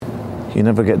you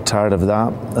never get tired of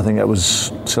that. I think it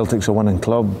was Celtic's a winning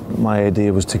club. My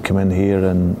idea was to come in here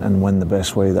and win the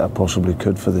best way that I possibly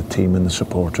could for the team and the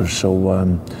supporters. So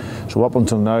up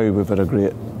until now we've had a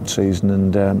great season,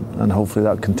 and hopefully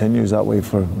that continues that way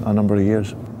for a number of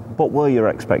years. What were your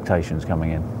expectations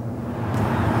coming in?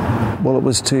 Well, it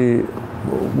was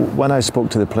when I spoke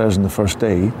to the players on the first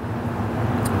day,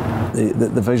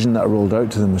 the vision that I rolled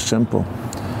out to them was simple.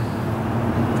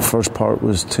 The first part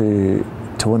was to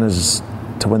win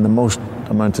the most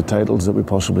amount of titles that we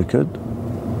possibly could.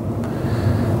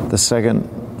 The second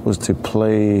was to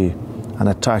play an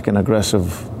attacking,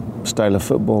 aggressive style of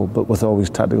football, but with always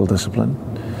tactical discipline.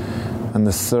 And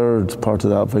the third part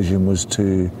of that vision was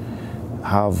to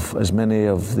have as many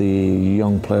of the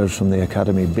young players from the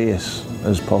academy base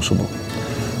as possible.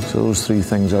 So those three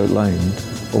things outlined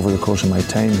over the course of my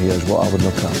time here is what I would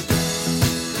look at.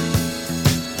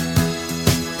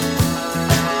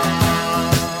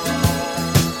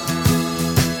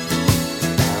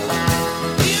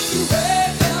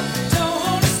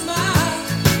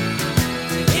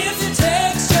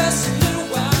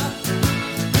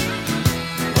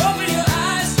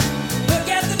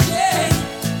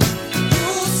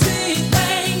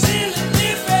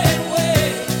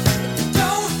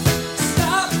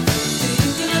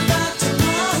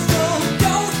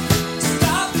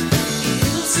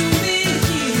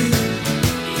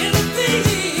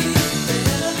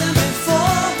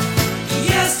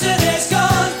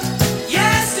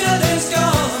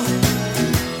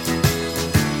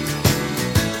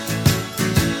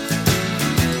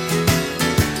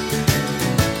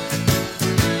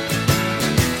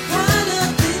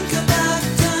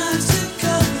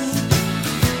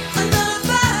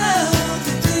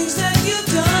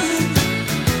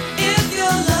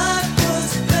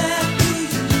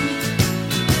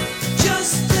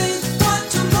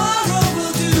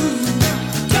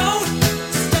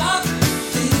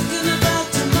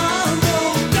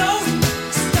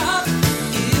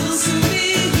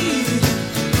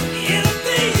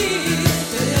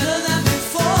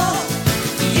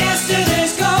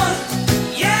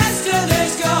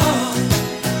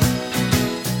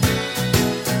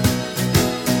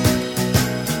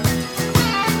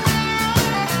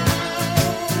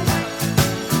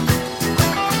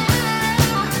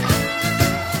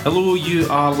 Hello, you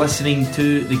are listening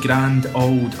to the Grand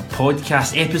Old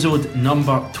Podcast, episode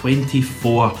number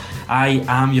 24. I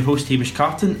am your host, Hamish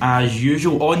Carton. As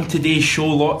usual, on today's show,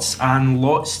 lots and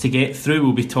lots to get through.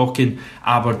 We'll be talking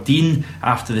Aberdeen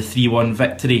after the 3-1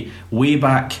 victory way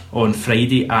back on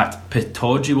Friday at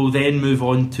Pittodrie. We'll then move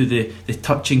on to the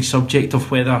touching subject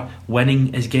of whether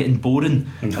winning is getting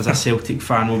boring. As a Celtic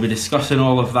fan, we'll be discussing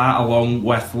all of that along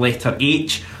with letter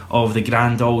H of the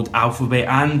grand old alphabet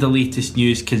and the latest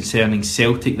news concerning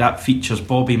Celtic. That features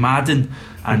Bobby Madden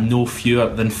and no fewer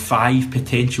than 5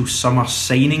 potential summer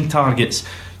signing targets.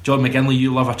 John McGinley,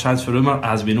 you love a transfer rumour,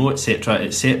 as we know, etc,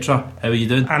 etc. How are you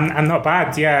doing? I'm not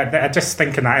bad, yeah. I just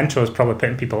thinking that intro is probably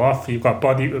putting people off. You've got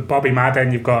Bobby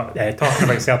Madden, you've got talking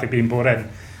about Celtic being boring.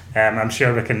 I'm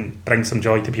sure we can bring some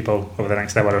joy to people over the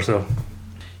next hour or so.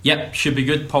 Yep, should be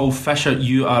good. Paul Fisher,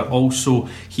 you are also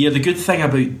here. The good thing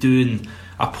about doing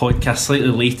a podcast slightly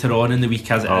later on in the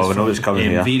week, as it is for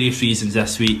various reasons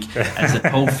this week, is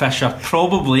that Paul Fisher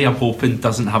probably, I'm hoping,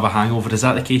 doesn't have a hangover. Is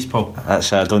that the case, Paul?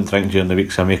 That's I don't drink during the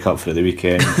week, so I make up for the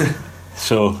weekend.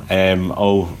 So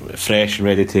all fresh and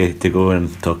ready to go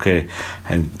and talk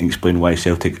and explain why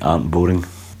Celtic aren't boring.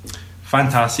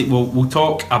 Fantastic. Well, we'll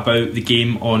talk about the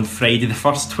game on Friday. The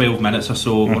first 12 minutes or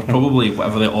so were probably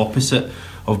whatever the opposite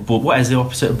of what is the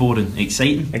opposite of boring?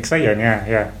 Exciting,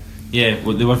 yeah. Yeah,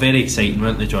 well, they were very exciting,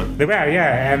 weren't they, John? They were,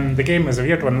 yeah. The game was a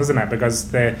weird one, wasn't it?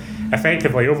 Because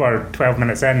effectively over 12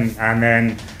 minutes in, and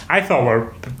then I thought we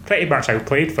were pretty much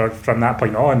outplayed from that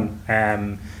point on.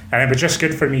 And it was just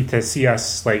good for me to see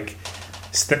us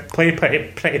play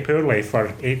pretty poorly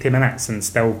for 80 minutes and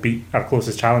still beat our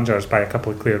closest challengers by a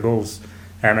couple of clear goals.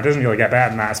 It doesn't really get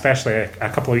better than that, especially a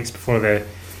couple of weeks before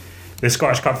the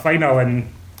Scottish Cup final. And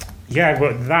yeah,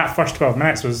 that first 12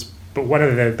 minutes was one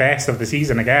of the best of the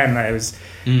season again. It was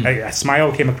a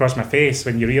smile came across my face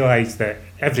when you realise that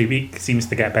every week seems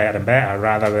to get better and better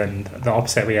rather than the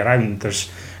opposite way around. There's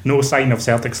no sign of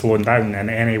Celtic slowing down in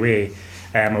any way.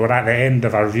 We're at the end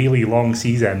of a really long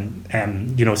season.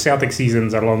 Celtic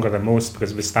seasons are longer than most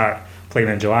because we start playing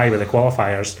in July with the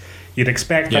qualifiers. You'd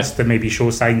expect us to maybe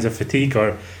show signs of fatigue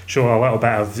or show a little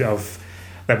bit of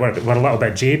that we're a little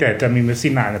bit jaded. I mean, we've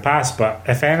seen that in the past, but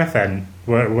if anything,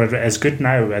 we're as good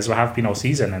now as we have been all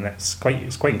season, and it's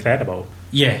quite incredible.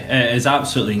 Yeah, it is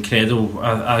absolutely incredible.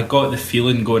 I got the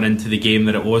feeling going into the game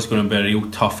that it was going to be a real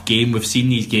tough game. We've seen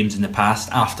these games in the past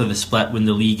after the split when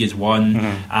the league is won,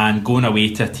 and going away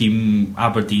to a team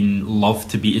Aberdeen love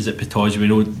to beat us at Pittodrie. We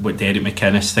know what Derek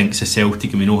McInnes thinks of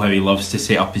Celtic, and we know how he loves to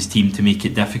set up his team to make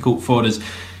it difficult for us.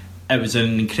 It was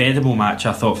an incredible match,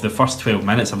 I thought, for the first 12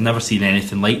 minutes. I've never seen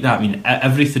anything like that. I mean,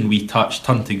 everything we touched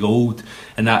turned to gold,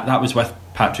 and that was with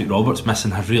Patrick Roberts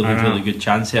missing a really good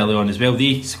chance early on as well.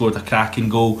 They scored a cracking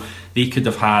goal. They should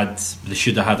have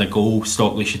had a goal.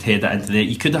 Stockley should head that into the net.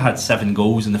 You could have had 7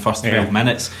 goals in the first 12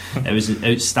 minutes. It was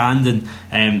outstanding.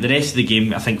 The rest of the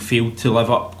game, I think, failed to live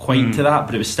up quite to that,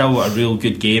 but it was still a real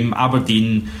good game.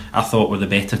 Aberdeen, I thought, were the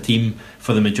better team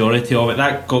for the majority of it.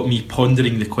 That got me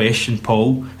pondering the question,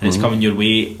 Paul, and it's coming your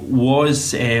way.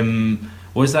 Was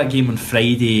that game on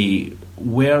Friday,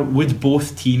 were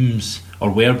both teams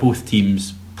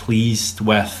pleased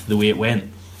with the way it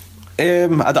went?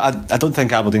 I don't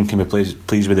think Aberdeen can be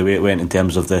pleased with the way it went in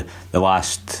terms of the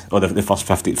last, or the first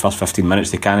 15 minutes.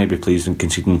 They can't be pleased in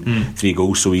conceding 3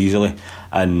 goals so easily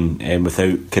and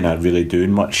without kind of really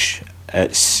doing much.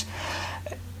 It's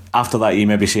after that you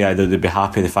maybe say either they'd be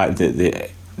happy the fact that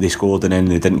they scored and then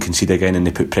they didn't concede again and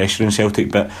they put pressure on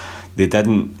Celtic, but they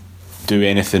didn't do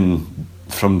anything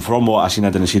from what I seen. I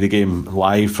didn't see the game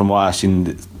live. From what I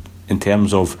seen in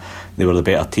terms of they were the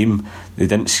better team, they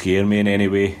didn't scare me in any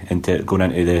way into going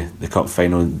into the cup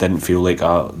final. Didn't feel like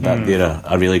that they're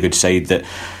a really good side that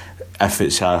if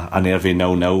it's a nervy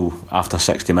 0-0 after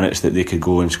 60 minutes that they could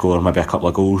go and score maybe a couple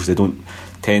of goals. They don't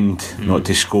tend not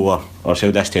to score, or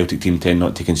so this Celtic team tend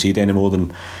not to concede any more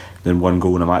than 1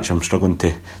 goal in a match. I'm struggling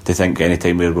to think any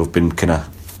time where we've been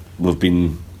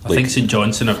I think St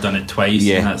Johnstone have done it twice,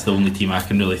 and that's the only team I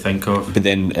can really think of. But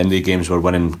then in the games we're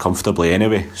winning comfortably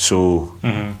anyway, so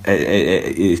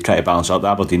you try to balance up.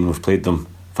 Aberdeen, we've played them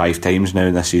 5 times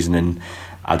now this season, and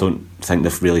I don't think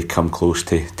they've really come close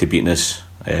to beating us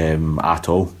at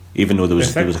all. Even though there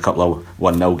was a couple of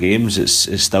 1-0 games,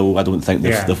 it's still, I don't think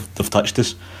they've touched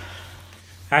us.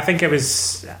 I think it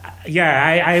was,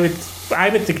 I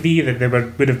would agree that they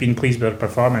would have been pleased with their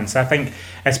performance. I think,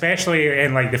 especially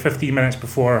in like the 15 minutes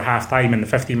before half time and the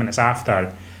 15 minutes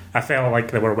after, I felt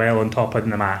like they were well on top in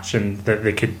the match and that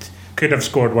they could have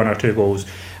scored 1 or 2 goals.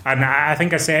 And I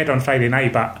think I said on Friday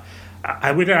night, but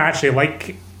I wouldn't actually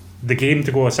like the game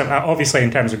to go, obviously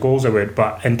in terms of goals I would,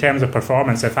 but in terms of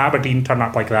performance, if Aberdeen turn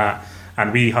up like that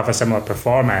and we have a similar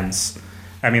performance,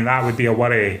 I mean, that would be a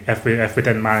worry if we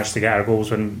didn't manage to get our goals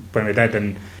when we did.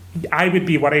 And I would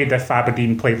be worried if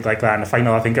Aberdeen played like that in the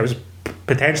final. I think it was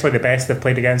potentially the best they've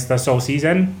played against us all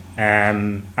season,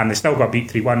 and they still got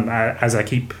beat 3-1, as I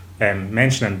keep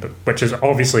mentioning, which is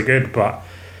obviously good. But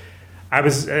I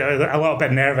was a little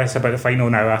bit nervous about the final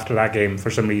now after that game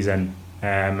for some reason.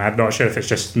 I'm not sure if it's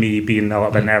just me being a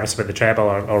little bit nervous about the treble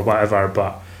or whatever,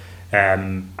 but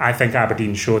I think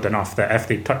Aberdeen showed enough that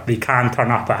if they can turn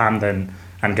up at Hampden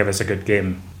and give us a good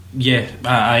game. Yeah,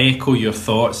 I echo your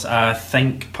thoughts. I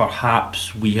think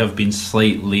perhaps we have been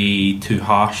slightly too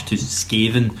harsh, too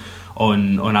scathing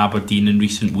on Aberdeen in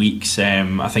recent weeks.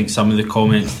 I think some of the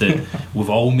comments that we've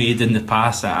all made in the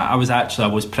past, I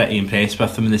was pretty impressed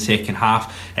with them in the second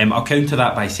half. I'll counter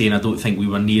that by saying I don't think we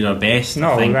were near our best.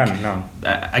 No, we weren't, no.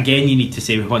 Again, you need to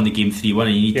say we won the game 3-1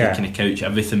 and you need to kind of couch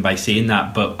everything by saying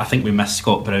that, but I think we missed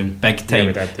Scott Brown big time.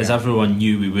 We did, as everyone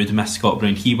knew we would miss Scott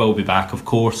Brown. He will be back, of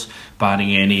course,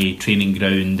 barring any training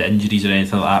ground injuries or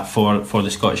anything like that for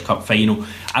the Scottish Cup final.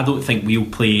 I don't think we'll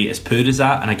play as poor as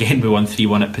that, and again we won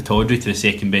 3-1 at Pittodrie to the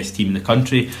second best team in the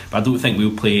country, but I don't think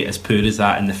we'll play as poor as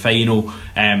that in the final.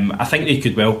 I think they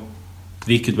could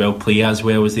well play as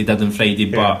well as they did on Friday,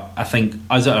 but I think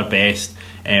us at our best,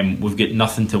 we've got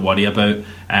nothing to worry about.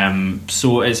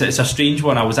 So it's a strange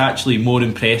one. I was actually more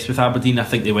impressed with Aberdeen. I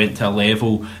think they went to a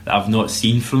level that I've not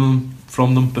seen from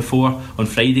them before on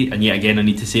Friday, and yet again I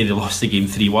need to say they lost the game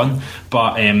 3-1,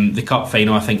 but the cup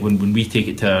final, I think when we take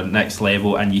it to our next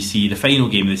level and you see the final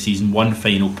game of the season, one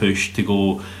final push to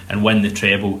go and win the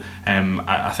treble,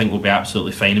 I think we'll be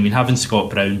absolutely fine. I mean, having Scott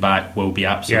Brown back will be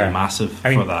absolutely massive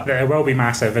for that. It will be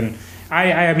massive, and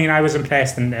I mean I was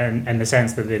impressed in the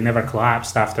sense that they never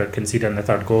collapsed after conceding the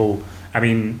 3rd goal. I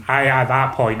mean, at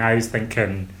that point I was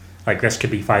thinking like this could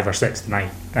be 5 or 6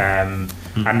 tonight, and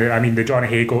I mean the Johnny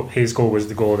Hayes goal was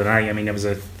the goal of the night. I mean, it was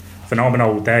a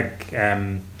phenomenal dig,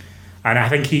 and I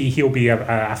think he'll be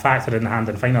a factor in the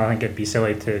Hampden final. I think it'd be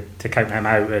silly to count him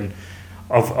out and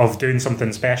of doing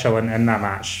something special in that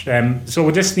match. So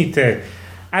we'll just need to,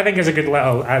 I think it's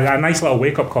a nice little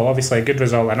wake up call. Obviously a good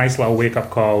result, a nice little wake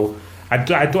up call,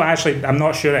 I'm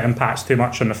not sure it impacts too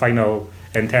much on the final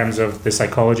in terms of the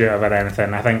psychology of it or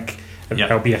anything. I think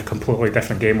it'll be a completely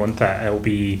different game, won't it? It'll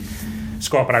be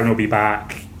Scott Brown will be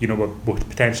back. We'll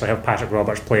potentially have Patrick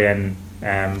Roberts playing.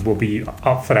 We'll be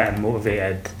up for it and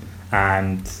motivated,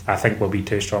 and I think we'll be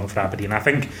too strong for Aberdeen. I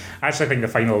actually think the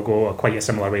final will go quite a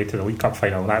similar way to the League Cup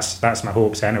final. That's my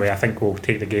hopes anyway. I think we'll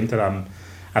take the game to them.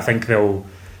 I think they'll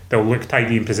look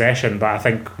tidy in possession, but I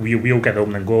think we'll get the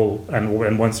opening goal,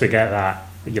 and once we get that,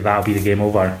 that'll be the game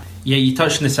over. Yeah, you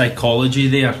touched on the psychology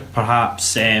there,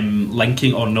 perhaps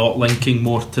linking or not linking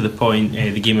more to the point,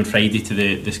 the game on Friday to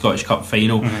the Scottish Cup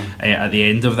final at the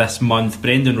end of this month.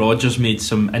 Brendan Rodgers made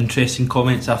some interesting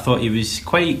comments. I thought he was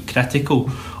quite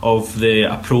critical of the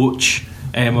approach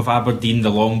of Aberdeen, the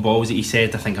long balls that he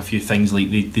said. I think a few things like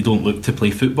they don't look to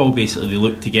play football, basically they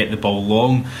look to get the ball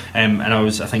long, and I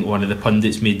think one of the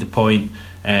pundits made the point,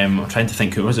 I'm trying to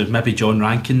think who it was, maybe John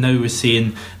Rankin now, was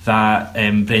saying that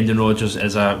Brendan Rodgers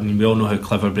we all know how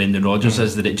clever Brendan Rodgers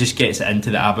is, that it just gets it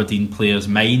into the Aberdeen players'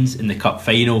 minds in the cup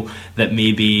final that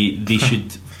maybe they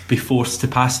should be forced to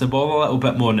pass the ball a little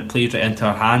bit more, and it plays right into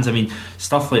our hands. I mean,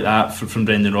 stuff like that from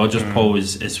Brendan Rodgers, Paul,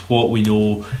 is what we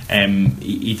know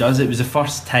he does. It was the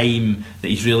first time that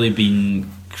he's really been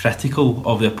critical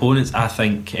of the opponents, I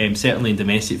think, certainly in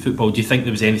domestic football. Do you think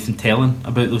there was anything telling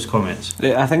about those comments?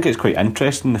 I think it's quite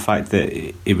interesting, the fact that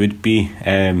it would be,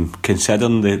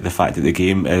 considering the fact that the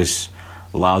game is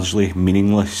largely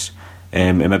meaningless.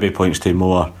 It maybe points to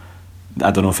more,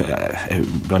 I don't know if it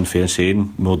would be unfair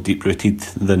saying, more deep-rooted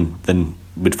than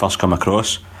would first come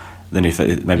across. Then if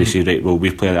it maybe say, right, well,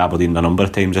 we've played Aberdeen a number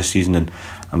of times this season,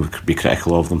 and we could be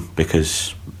critical of them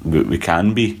because we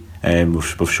can be.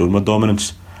 We've shown more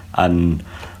dominance, and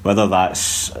whether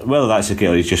that's the case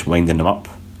or he's just winding them up,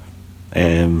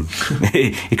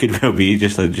 he could well be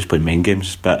just playing mind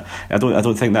games. But I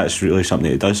don't think that's really something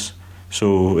that he does.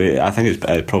 So I think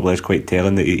it probably is quite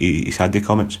telling that he's had the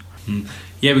comments.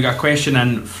 Yeah, we got a question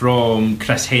in from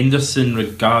Chris Henderson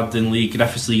regarding Leigh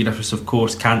Griffiths. Leigh Griffiths, of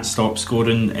course, can't stop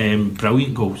scoring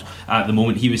brilliant goals at the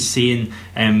moment. He was saying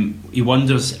he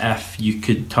wonders if you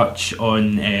could touch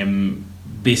on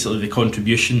basically the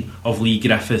contribution of Leigh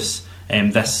Griffiths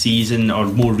this season, or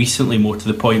more recently, more to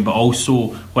the point, but also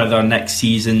whether next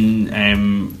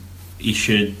season he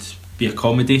should be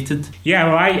accommodated. Yeah,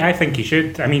 well, I think he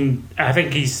should. I mean, I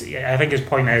think his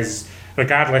point is,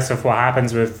 regardless of what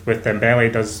happens with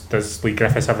Dembele, does Leigh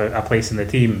Griffiths have a place in the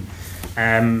team?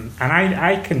 And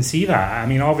I can see that. I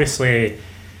mean, obviously,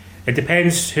 it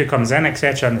depends who comes in,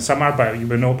 etc. in the summer, but we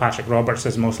know Patrick Roberts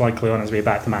is most likely on his way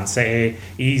back to Man City.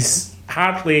 He was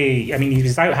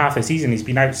out half the season. He's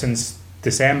been out since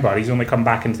December. He's only come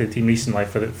back into the team recently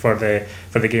for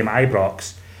the game at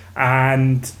Ibrox,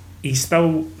 and he's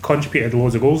still contributed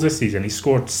loads of goals this season. He's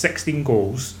scored 16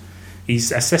 goals.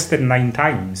 He's assisted 9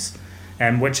 times,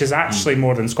 which is actually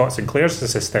more than Scott Sinclair's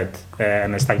assisted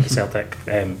in his time at Celtic,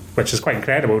 which is quite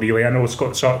incredible, really. I know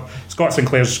Scott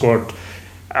Sinclair's scored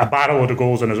a barrel of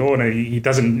goals on his own, and he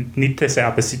doesn't need to set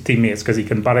up his teammates because he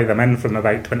can bury them in from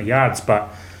about 20 yards,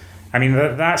 but I mean,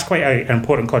 that's quite an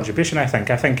important contribution, I think.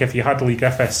 I think if you had Leigh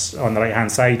Griffiths on the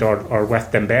right-hand side or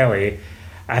with Dembele,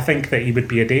 I think that he would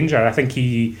be a danger. I think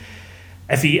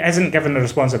if he isn't given the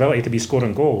responsibility to be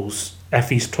scoring goals, if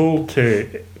he's told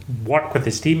to work with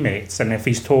his teammates and if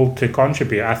he's told to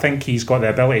contribute, I think he's got the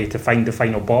ability to find the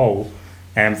final ball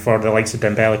for the likes of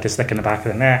Dembele to stick in the back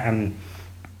of the net. And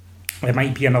it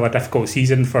might be another difficult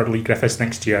season for Leigh Griffiths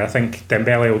next year. I think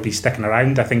Dembele will be sticking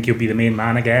around. I think he'll be the main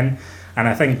man again. And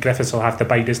I think Griffiths will have to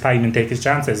bide his time and take his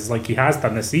chances like he has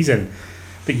done this season.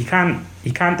 But you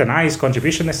can't deny his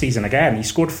contribution this season again. He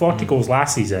scored 40 goals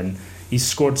last season. He's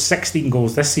scored 16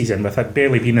 goals this season without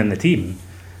barely being in the team.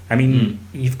 I mean,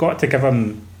 you've got to give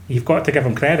him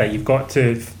credit. You've got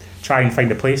to try and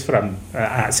find a place for him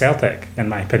at Celtic, in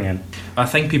my opinion. I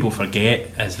think people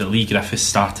forget is that Leigh Griffiths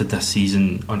started this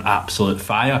season on absolute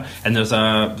fire, and there's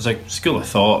a school of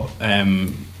thought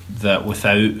that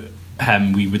without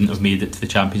him we wouldn't have made it to the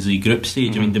Champions League group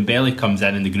stage. I mean, Dembele comes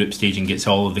in the group stage and gets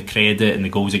all of the credit and the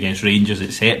goals against Rangers,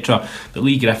 etc. But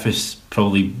Leigh Griffiths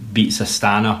probably beats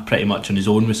Astana pretty much on his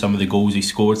own with some of the goals he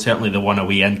scored. Certainly the one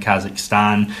away in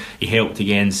Kazakhstan, he helped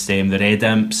against the Red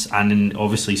Imps, and then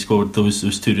obviously scored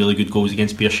those 2 really good goals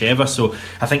against Beersheva. So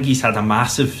I think he's had a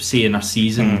massive say in our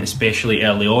season, especially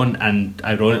early on, and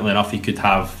ironically enough he could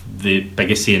have the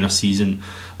biggest say in our season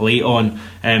late on.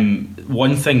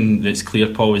 One thing that's clear,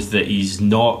 Paul, is that he's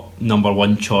not number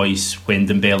one choice when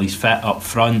Dembele's fit up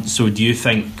front. So do you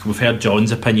think, we've heard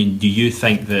John's opinion, do you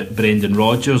think that Brendan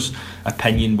Rodgers'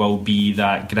 opinion will be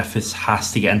that Griffiths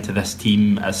has to get into this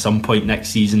team at some point next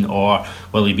season, or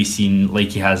will he be seen like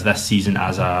he has this season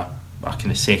as a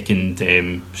kind of second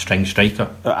string striker?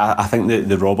 I think that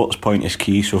the Roberts point is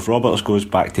key. So if Roberts goes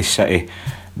back to City,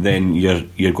 then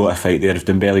you're going to fight there. If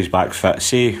Dembele's back fit,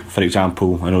 say for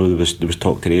example, I know there was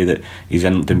talk today that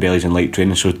Dembele's in light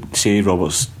training, so say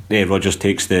Rodgers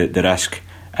takes the risk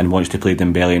and wants to play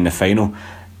Dembele in the final,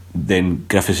 then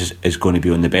Griffiths is going to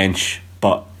be on the bench.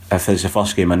 But if it's the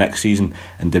first game of next season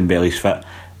and Dembele's fit,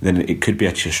 then it could be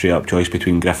a straight up choice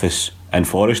between Griffiths and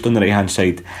Forrest on the right hand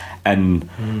side. And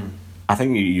I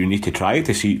think you need to try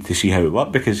to see how it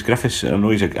works, because Griffiths, I know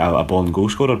he's a born goal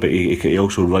scorer, but he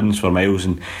also runs for miles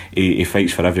and he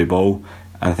fights for every ball.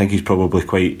 And I think he's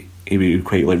probably he would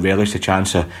quite relish the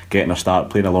chance of getting a start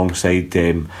playing alongside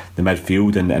the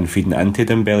midfield and feeding it into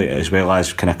Dembele, as well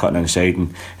as kind of cutting inside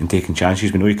and taking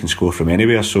chances. We know he can score from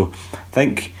anywhere, so I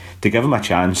think to give him a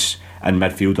chance in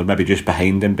midfield, or maybe just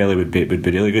behind Dembele, would be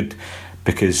really good,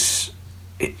 because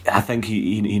I think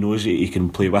he knows he can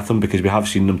play with him, because we have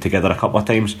seen them together a couple of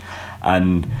times,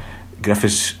 and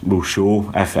Griffiths will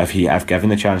show if given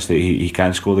the chance that he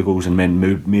can score the goals, and then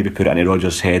maybe put it into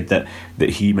Rodgers' head that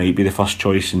he might be the first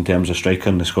choice in terms of striker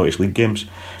in the Scottish League games,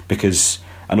 because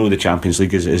I know the Champions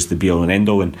League is the be all and end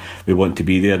all, and we want to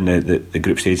be there in the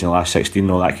group stage in the last 16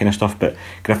 and all that kind of stuff, but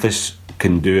Griffiths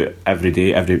can do it every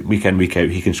day, every week in, week out.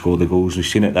 He can score the goals. We've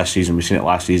seen it this season, we've seen it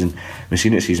last season, we've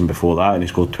seen it the season before that, and he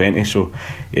scored 20. So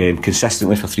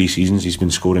consistently for 3 seasons he's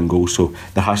been scoring goals, so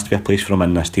there has to be a place for him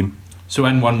in this team. So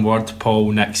in one word,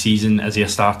 Paul, next season, is he a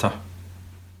starter?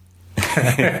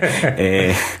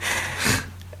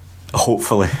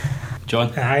 Hopefully.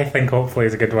 John? I think hopefully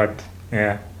is a good word.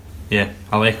 Yeah,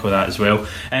 I'll echo that as well.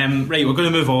 Right, we're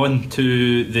going to move on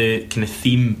to the kind of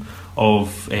theme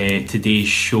of today's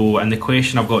show, and the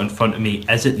question I've got in front of me: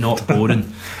 is it not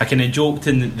boring? I kind of joked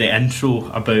in the intro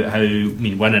about how,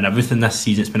 winning everything this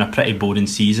season, it's been a pretty boring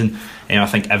season. I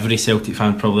think every Celtic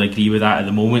fan would probably agree with that at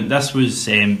the moment. This was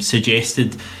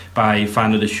suggested by a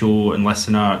fan of the show and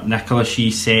listener Nicola. She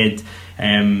said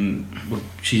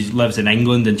she lives in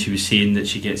England, and she was saying that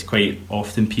she gets quite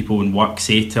often people in work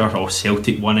say to her, "Oh,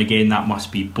 Celtic won again, that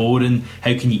must be boring.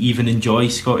 How can you even enjoy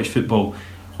Scottish football?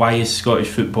 Why is Scottish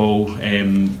football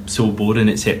so boring,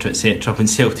 etc, etc, when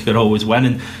Celtic are always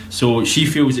winning?" So she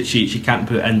feels that she can't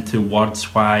put into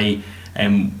words why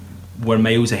we're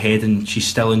miles ahead and she's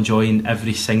still enjoying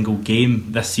every single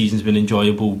game. This season's been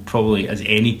enjoyable probably as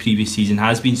any previous season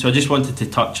has been. So I just wanted to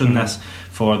touch on this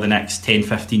for the next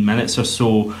 10-15 minutes or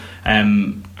so.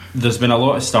 There's been a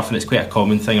lot of stuff, and it's quite a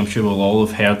common thing, I'm sure we'll all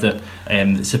have heard it,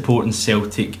 that supporting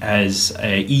Celtic is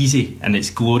easy, and it's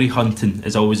glory hunting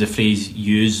is always a phrase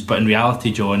used, but in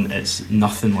reality, John, it's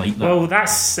nothing like that. Well,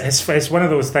 it's one of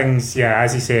those things, yeah,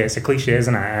 as you say, it's a cliche,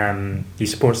 isn't it? You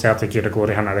support Celtic, you're a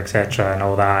glory hunter, etc, and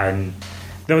all that, and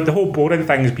the whole boring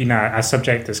thing has been a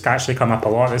subject that's actually come up a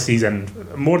lot this season,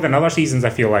 more than other seasons, I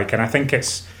feel like, and I think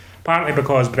it's partly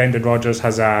because Brendan Rodgers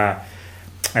has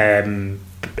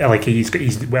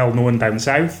he's well known down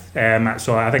south,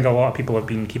 so I think a lot of people have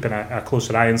been keeping a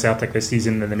closer eye on Celtic this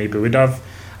season than they maybe would have.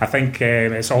 I think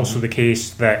it's also the case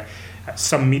that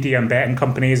some media and betting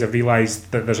companies have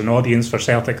realised that there's an audience for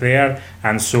Celtic there,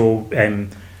 and so the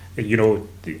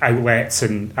outlets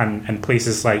and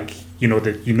places like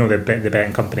the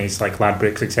betting companies like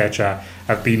Ladbrokes, etc,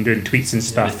 have been doing tweets and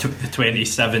stuff. The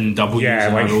 27 W's in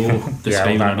a row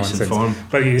describing recent form.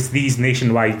 But it's these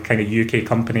nationwide kind of UK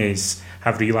companies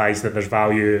have realised that there's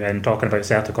value in talking about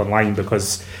Celtic online,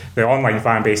 because the online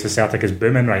fan base of Celtic is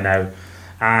booming right now,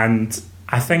 and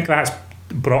I think that's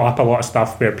brought up a lot of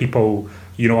stuff where people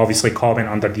obviously comment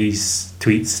under these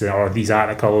tweets or these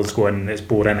articles going it's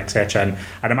boring, etc, and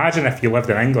I'd imagine if you lived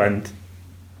in England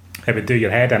it would do your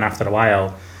head in after a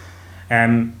while.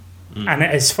 And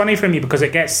it's funny for me because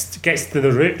it gets to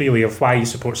the root really of why you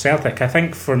support Celtic. I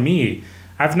think for me,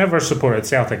 I've never supported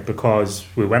Celtic because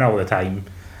we win all the time,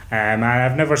 and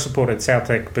I've never supported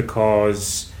Celtic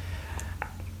because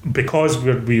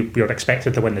we're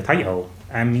expected to win the title.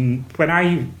 I mean, when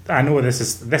I know this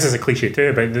is a cliche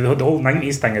too, but the whole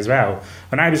 90s thing as well.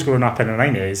 When I was growing up in the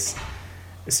 90s,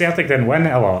 Celtic didn't win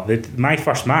it a lot. The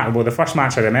first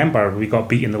match I remember, we got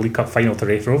beat in the League Cup final to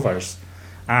Raith Rovers,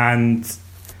 and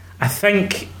I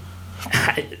think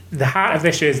the heart of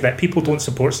this is that people don't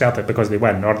support Celtic because they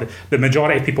win, or the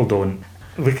majority of people don't.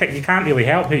 You can't really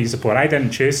help who you support. I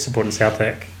didn't choose supporting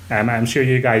Celtic. I'm sure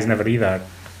you guys never either,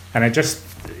 and it just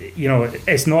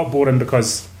it's not boring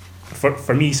because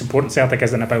for me, supporting Celtic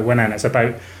isn't about winning. It's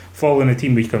about following the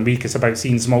team week on week. It's about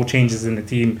seeing small changes in the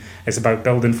team. It's about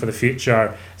building for the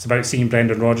future. It's about seeing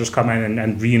Brendan Rodgers come in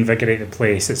and reinvigorate the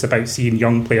place. It's about seeing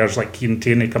young players like Kieran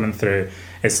Tierney coming through.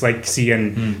 It's like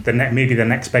seeing maybe the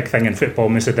next big thing in football,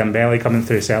 Moussa Dembele coming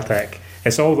through Celtic.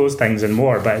 It's all those things and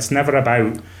more, but it's never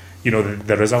about, you know,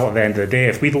 the result at the end of the day.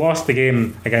 If we'd lost the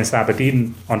game against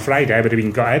Aberdeen on Friday, I would have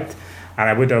been gutted, and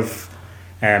I would have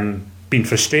been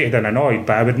frustrated and annoyed,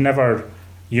 but I would never,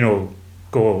 you know,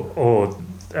 go, oh,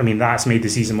 I mean, that's made the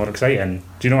season more exciting.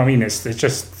 Do you know what I mean? It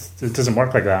doesn't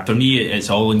work like that. For me, it's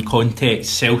all in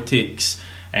context. Celtic's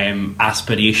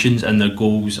aspirations and their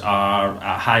goals are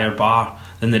at a higher bar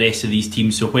than the rest of these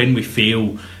teams. So when we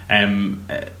fail,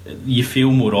 you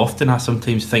fail more often, I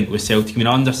sometimes think, with Celtic. I mean,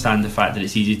 I understand the fact that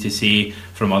it's easy to say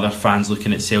from other fans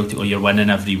looking at Celtic, oh, you're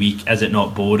winning every week, is it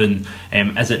not boring?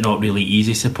 Is it not really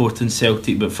easy supporting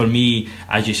Celtic? But for me,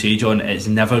 as you say, John, it's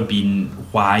never been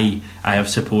why I have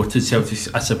supported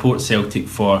Celtic. I support Celtic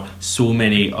for so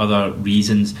many other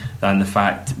reasons than the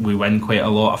fact we win quite a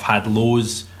lot. I've had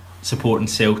lows supporting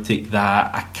Celtic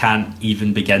that I can't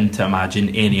even begin to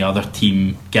imagine any other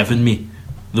team giving me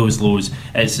those lows.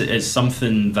 It's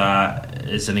something that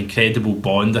is an incredible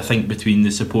bond, I think, between the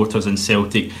supporters and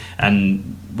Celtic.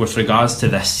 And with regards to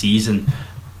this season,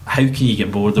 how can you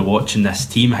get bored of watching this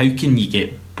team? How can you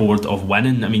get bored of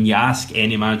winning? I mean, you ask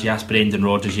any manager, you ask Brendan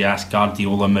Rodgers, you ask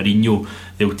Guardiola, Mourinho,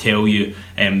 they'll tell you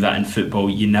that in football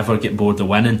you never get bored of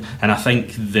winning. And I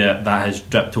think that has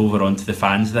dripped over onto the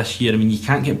fans this year. I mean, you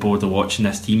can't get bored of watching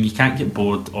this team. You can't get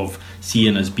bored of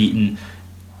seeing us beating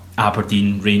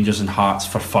Aberdeen, Rangers and Hearts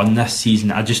for fun this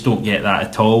season. I just don't get that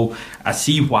at all. I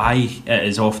see why it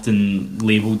is often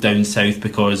labelled down south,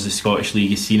 because the Scottish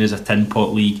League is seen as a tin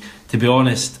pot league. To be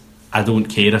honest, I don't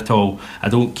care at all. I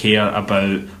don't care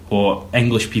about what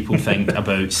English people think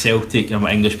about Celtic and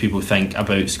what English people think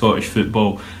about Scottish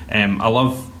football. I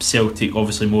love Celtic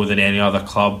obviously more than any other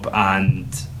club, and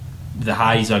the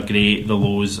highs are great, the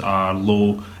lows are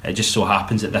low. It just so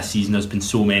happens that this season there's been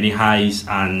so many highs,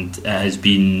 and it has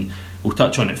been, we'll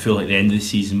touch on it full at the end of the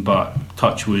season, but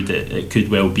touch wood, it could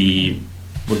well be,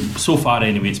 so far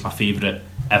anyway, it's my favourite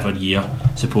ever year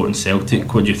supporting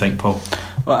Celtic. What do you think, Paul?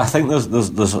 Well, I think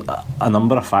there's a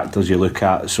number of factors you look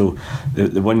at. So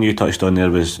the one you touched on there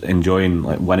was enjoying,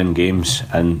 like, winning games,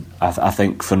 and I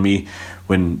think for me,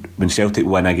 when Celtic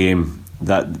win a game,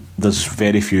 that there's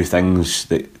very few things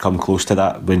that come close to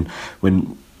that.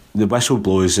 When the whistle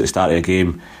blows at the start of a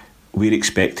game, we're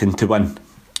expecting to win,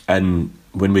 and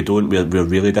when we don't, we're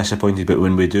really disappointed. But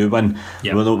when we do win, we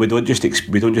don't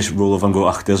just roll over and go,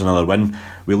 "Ugh, there's another win."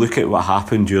 We look at what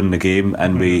happened during the game,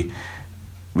 and we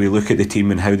look at the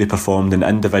team and how they performed, and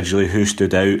individually who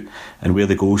stood out and where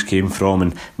the goals came from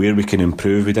and where we can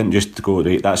improve. We didn't just go,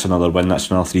 right, that's another win, that's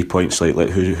another 3 points, like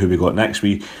who we got next.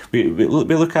 We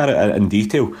look at it in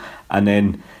detail, and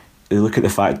then we look at the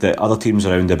fact that other teams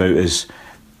around about us,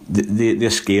 they're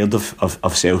scared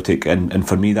of Celtic, and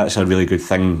for me that's a really good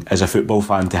thing as a football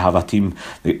fan, to have a team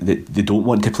that they don't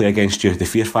want to play against you, the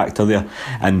fear factor there.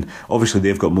 And obviously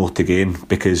they've got more to gain,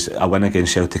 because a win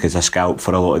against Celtic is a scalp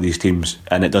for a lot of these teams,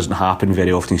 and it doesn't happen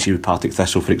very often. See with Partick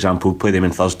Thistle, for example, play them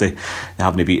on Thursday, they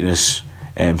haven't beaten us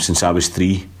since I was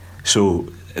 3, so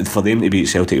for them to beat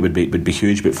Celtic would be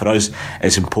huge. But for us,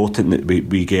 it's important that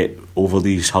we get over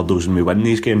these hurdles and we win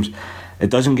these games. It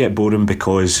doesn't get boring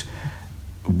because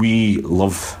we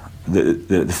love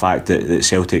the fact that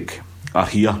Celtic are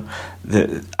here.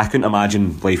 I couldn't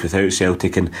imagine life without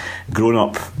Celtic, and growing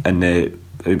up in the,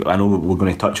 I know we're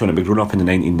going to touch on it, but growing up in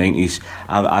the 1990s,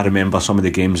 I remember some of the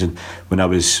games when I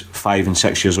was 5 and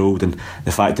 6 years old, and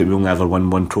the fact that we only ever won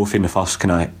one trophy in the first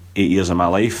kind of 8 years of my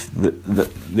life,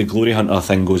 the glory hunter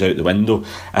thing goes out the window.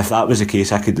 If that was the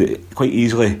case, I could quite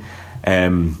easily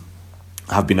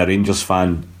have been a Rangers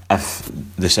fan if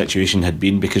the situation had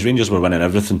been, because Rangers were winning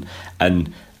everything,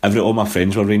 and all my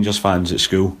friends were Rangers fans at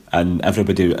school, and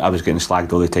everybody, I was getting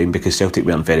slagged all the time because Celtic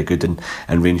weren't very good, and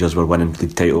Rangers were winning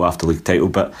league title after league title.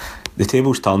 But the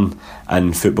tables turn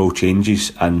and football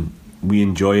changes, and we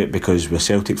enjoy it because we're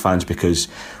Celtic fans, because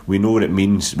we know what it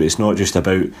means. But it's not just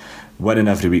about winning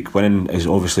every week. Winning is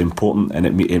obviously important, and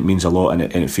it means a lot, and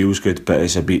it feels good, but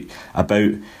it's a bit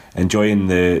about enjoying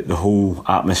the whole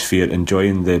atmosphere,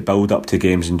 enjoying the build up to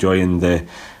games, enjoying the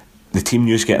team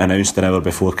news getting announced an hour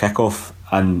before kick-off.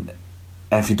 And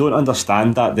if you don't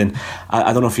understand that, then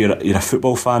I don't know if you're a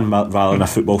football fan rather than a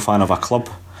football fan of a club.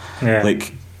 Yeah.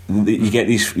 Like, you get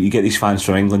these fans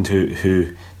from England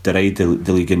who deride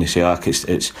the league, and they say,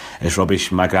 it's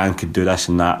rubbish, my gran could do this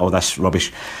and that, all this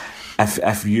rubbish.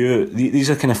 if these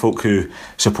are kind of folk who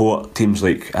support teams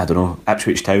like, I don't know,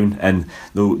 Ipswich Town, and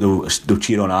they'll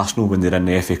cheer on Arsenal when they're in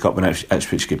the FA Cup when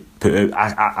Ipswich get put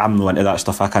out. I'm not into that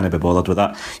stuff. I can't be bothered with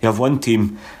that. You have one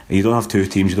team, you don't have two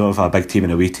teams, you don't have a big team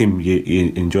and a away team.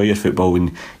 You enjoy your football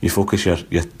when you focus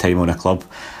your time on a club.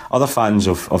 Other fans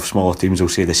of smaller teams will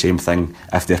say the same thing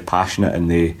if they're passionate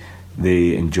and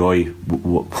they enjoy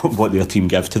what their team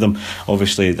gives to them.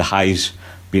 Obviously the highs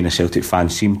being a Celtic fan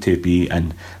seem to be,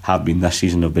 and have been this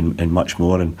season, have been and much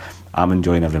more, and I'm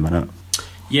enjoying every minute.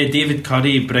 Yeah, David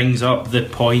Curry brings up the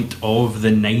point of the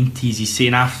 90s. He's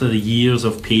saying after the years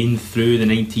of pain through the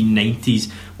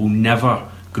 1990s, we'll never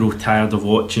grow tired of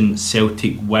watching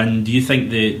Celtic win. Do you think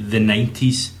the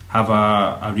 90s have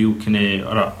a real kind of,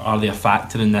 or are they a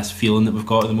factor in this feeling that we've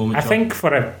got at the moment? I think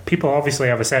for people obviously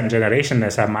of a certain generation,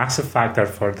 it's a massive factor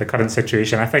for the current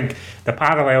situation. I think the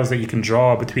parallels that you can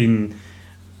draw between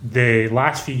the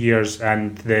last few years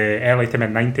and the early to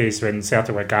mid-90s when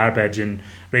Celtic were garbage and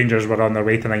Rangers were on their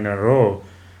way to 9 in a row,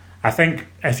 I think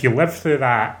if you lived through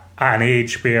that at an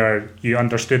age where you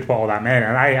understood what all that meant,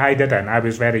 and I didn't, I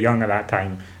was very young at that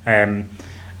time,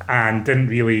 and didn't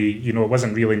really, it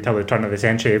wasn't really until the turn of the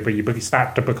century but you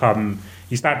start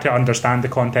to understand the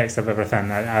context of everything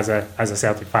as a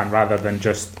Celtic fan, rather than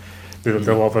just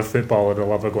the love of football or the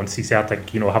love of going to see Celtic,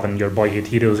 having your boyhood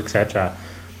heroes, etc.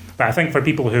 But I think for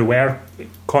people who were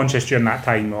conscious during that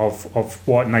time of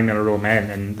what 9 in a row meant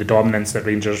and the dominance that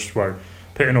Rangers were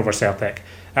putting over Celtic,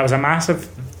 that was a massive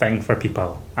thing for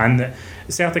people. And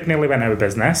Celtic nearly went out of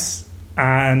business,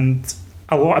 and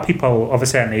a lot of people of a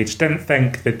certain age didn't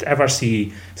think they'd ever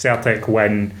see Celtic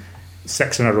win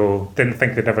 6 in a row, didn't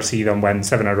think they'd ever see them win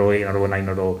 7 in a row, 8 in a row, 9 in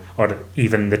a row, or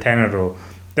even the 10 in a row.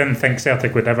 Didn't think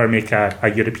Celtic would ever make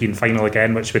a European final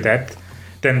again, which we did.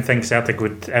 Didn't think Celtic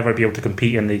would ever be able to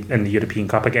compete in the European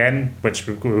Cup again, which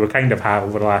we kind of have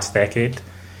over the last decade.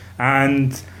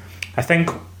 And I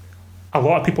think a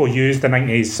lot of people use the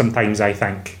 90s sometimes, I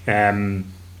think.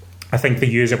 I think they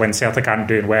use it when Celtic aren't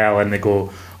doing well and they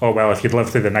go, oh, well, if you'd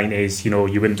lived through the 90s,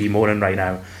 you wouldn't be moaning right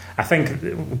now. I think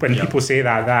when people say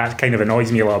that kind of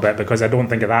annoys me a little bit, because I don't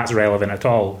think that's relevant at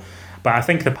all. But I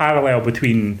think the parallel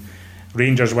between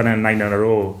Rangers winning 9 in a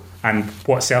row and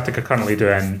what Celtic are currently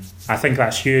doing, I think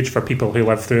that's huge for people who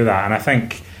live through that. And I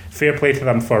think fair play to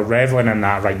them for revelling in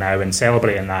that right now and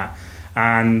celebrating that.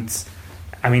 And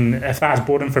I mean, if that's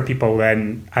boring for people,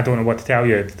 then I don't know what to tell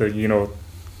you.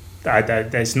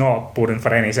 It's not boring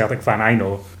for any Celtic fan I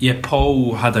know. Yeah,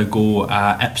 Paul had a go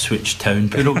at Ipswich Town,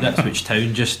 poor old Ipswich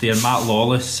Town just there. Matt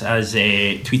Lawless has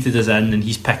tweeted us in, and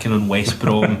he's picking on West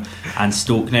Brom and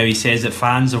Stoke now. He says that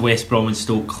fans of West Brom and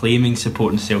Stoke claiming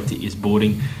supporting Celtic is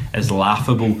boring is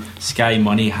laughable. Sky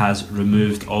Money has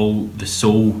removed all the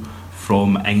soul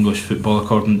from English football,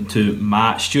 according to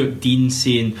Matt. Stuart Dean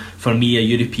saying, for me, a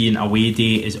European away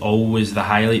day is always the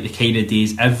highlight, the kind of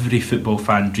days every football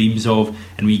fan dreams of,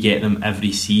 and we get them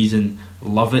every season.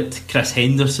 Love it. Chris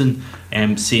Henderson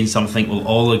saying something we'll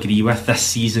all agree with. This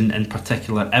season in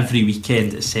particular, every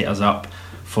weekend it set us up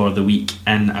for the week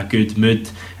in a good mood.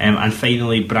 And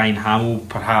finally, Brian Hamill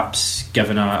perhaps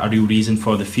given a real reason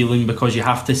for the feeling, because you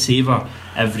have to savour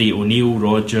every O'Neill,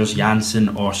 Rodgers, Janssen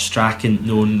or Strachan,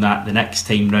 knowing that the next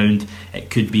time round it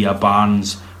could be a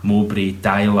Barnes, Mowbray,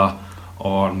 Dyler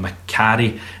or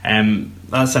McCarry.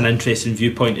 That's an interesting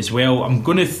viewpoint as well. I'm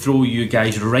going to throw you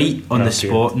guys right on the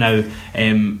spot now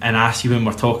and ask you, when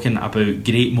we're talking about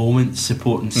great moments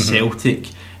supporting Celtic,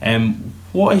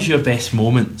 what is your best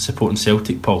moment supporting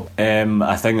Celtic, Paul?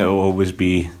 I think it will always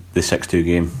be the 6-2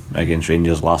 game against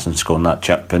Rangers. Larsson scoring that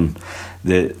chip, and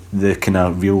the kind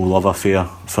of real love affair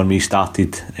for me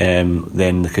started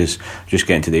then, because just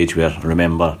getting to the age where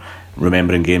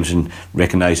remembering games and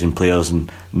recognising players and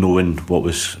knowing what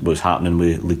was happening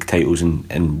with league titles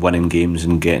and winning games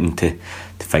and getting to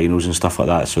finals and stuff like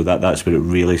that. So that's where it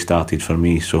really started for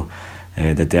me. So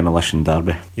the Demolition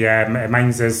Derby. Yeah,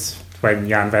 mine's is when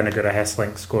Jan Vennegoor of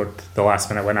Hesselink scored the last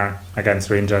minute winner against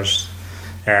Rangers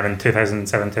in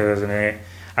 2007-2008.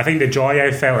 I think the joy I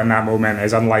felt in that moment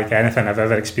is unlike anything I've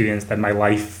ever experienced in my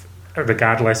life,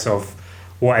 regardless of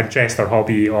what interest or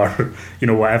hobby or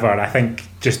whatever. I think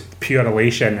just pure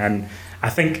elation, and I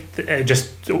think it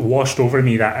just washed over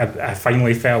me that I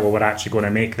finally felt, well, we're actually going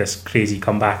to make this crazy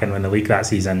comeback and win the league that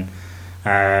season.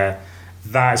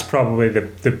 That's probably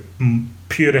the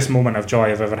purest moment of joy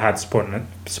I've ever had supporting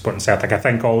Celtic. I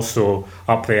think also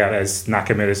up there is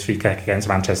Nakamura's free kick against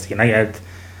Manchester United.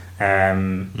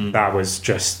 That was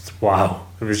just wow.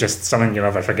 It was just something you'll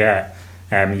never forget.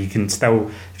 You can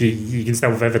still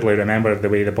vividly remember the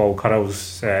way the ball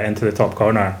curls into the top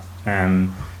corner.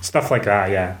 Stuff like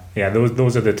that, yeah.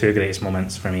 Those are the two greatest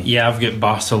moments for me. Yeah, I've got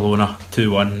Barcelona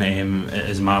 2-1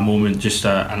 as my moment. Just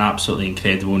an absolutely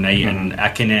incredible night, and I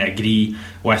can agree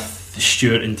with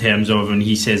Stuart in terms of when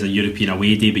he says a European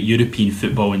away day, but European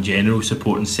football in general,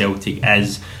 supporting Celtic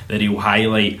is the real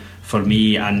highlight for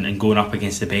me, and going up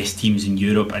against the best teams in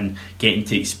Europe and getting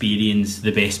to experience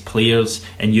the best players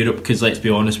in Europe, because let's be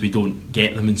honest, we don't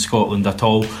get them in Scotland at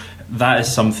all. That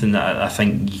is something that I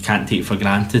think you can't take for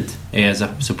granted as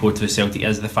a supporter of Celtic,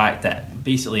 is the fact that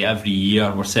basically every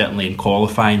year we're certainly in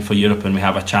qualifying for Europe and we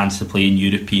have a chance to play in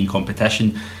European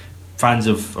competition. Fans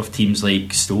of teams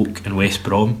like Stoke and West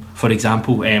Brom, for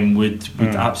example, would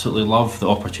absolutely love the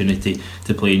opportunity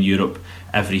to play in Europe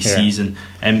every season.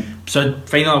 So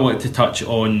finally I wanted to touch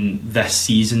on this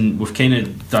season. We've kind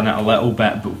of done it a little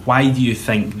bit, but why do you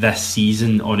think this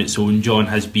season on its own, John,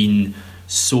 has been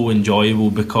so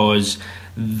enjoyable? Because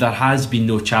there has been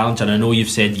no challenge, and I know you've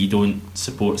said you don't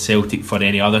support Celtic for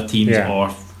any other teams,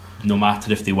 or no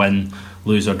matter if they win,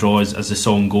 lose or draw as the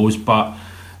song goes, but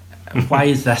why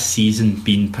has this season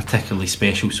been particularly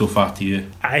special so far to you?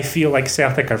 I feel like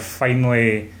Celtic are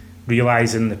finally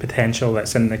realising the potential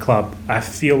that's in the club. I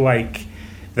feel like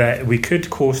that we could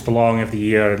coast along every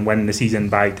year and win the season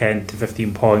by 10 to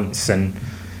 15 points and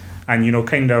you know,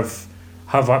 kind of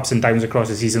have ups and downs across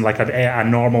the season like a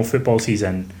normal football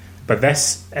season. But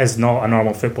this is not a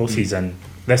normal football season.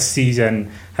 This season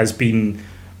has been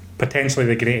potentially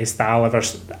the greatest that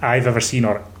I've ever seen,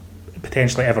 or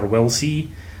potentially ever will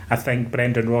see. I think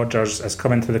Brendan Rodgers has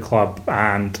come into the club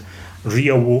and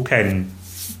reawoken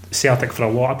Celtic for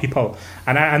a lot of people.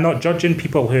 And I'm not judging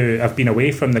people who have been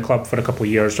away from the club for a couple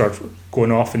of years or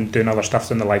going off and doing other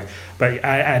stuff and the like, but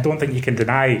I don't think you can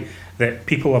deny that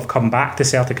people have come back to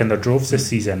Celtic in their droves this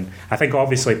season. I think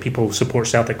obviously people support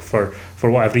Celtic for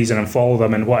whatever reason and follow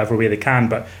them in whatever way they can,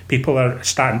 but people are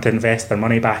starting to invest their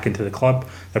money back into the club.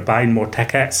 They're buying more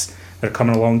tickets. They're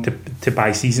coming along to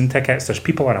buy season tickets. There's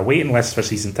people on a waiting list for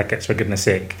season tickets, for goodness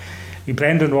sake.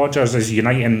 Brendan Rodgers is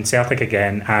uniting Celtic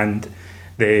again, and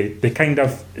the kind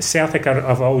of Celtic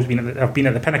have always been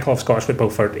at the pinnacle of Scottish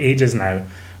football for ages now,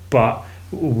 but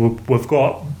we've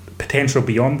got potential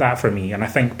beyond that for me, and I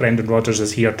think Brendan Rodgers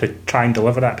is here to try and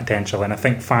deliver that potential, and I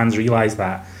think fans realise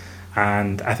that.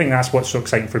 And I think that's what's so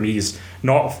exciting for me, is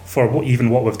not for what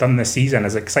we've done this season,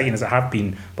 as exciting as it have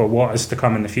been, but what is to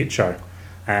come in the future.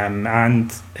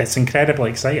 And it's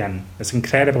incredibly exciting.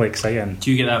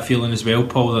 Do you get that feeling as well,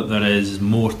 Paul, that there is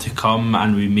more to come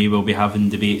and we may well be having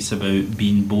debates about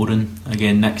being boring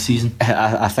again next season?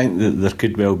 I think that there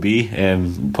could well be.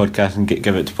 Podcasting,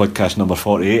 give it to podcast number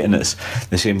 48 and it's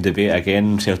the same debate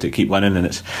again. Celtic keep winning and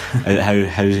it's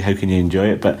how can you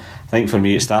enjoy it? But I think for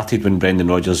me it started when Brendan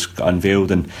Rodgers got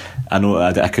unveiled, and I know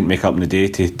I couldn't make up in the day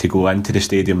to go into the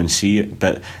stadium and see it,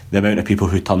 but the amount of people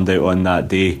who turned out on that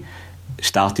day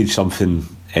started something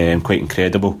quite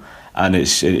incredible, and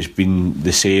it's been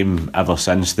the same ever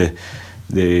since. The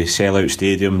sellout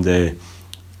stadium, the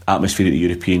atmosphere at the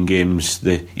European games,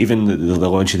 even the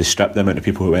launch of the strip, the amount of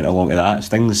people who went along to that, it's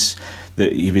things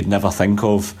that you would never think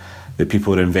of that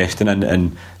people are investing in,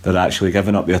 and they're actually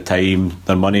giving up their time,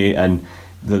 their money, and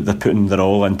they're putting their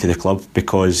all into the club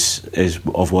because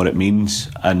of what it means.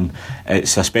 And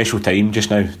it's a special time just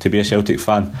now to be a Celtic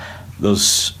fan.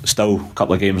 There's still a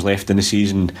couple of games left in the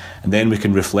season, and then we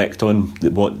can reflect on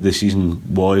what the season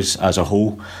was as a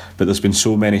whole. But there's been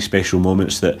so many special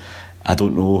moments that I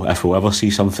don't know if we'll ever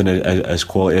see something as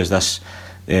quality as this.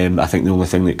 I think the only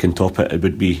thing that can top it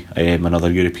would be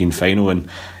another European final, and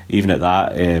even at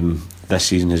that, this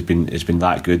season has been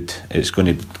that good. It's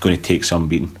going to take some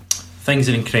beating. Things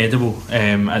are incredible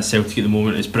at Celtic at the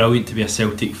moment. It's brilliant to be a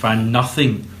Celtic fan.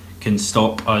 Nothing can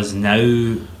stop us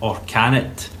now, or can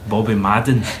it? Bobby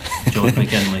Madden, John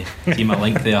McGinley. See my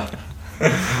link there.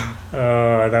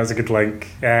 Oh, that was a good link.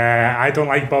 I don't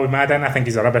like Bobby Madden. I think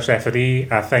he's a rubbish referee.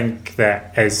 I think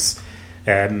that his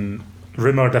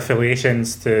rumoured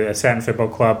affiliations to a certain football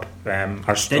club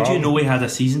are strong. Did you know he had a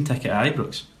season ticket at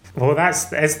Ibrox? Well,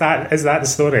 is that the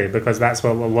story? Because that's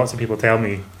what lots of people tell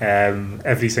me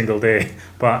every single day.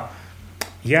 But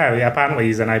yeah, apparently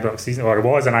he's an Ibrox season, or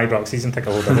was an Ibrox season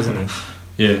ticket holder, isn't he?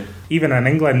 Yeah. Even in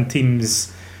England,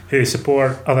 teams who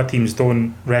support other teams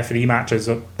don't referee matches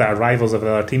that are rivals of the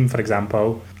other team, for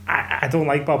example. I don't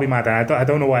like Bobby Madden. I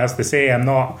don't know what else to say.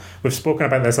 We've spoken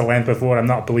about this at length before. I'm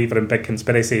not a believer in big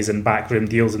conspiracies and backroom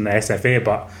deals in the SFA,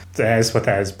 but it is what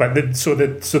it is. But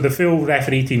the full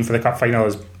referee team for the cup final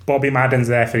is Bobby Madden's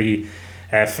the referee,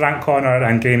 Frank Connor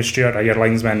and Graham Stewart are your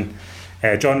linesmen,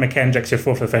 John McKendrick's your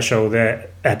fourth official. The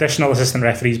additional assistant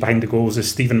referees behind the goals is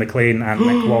Stephen McLean and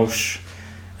Mick Walsh.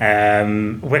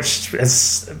 which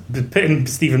is putting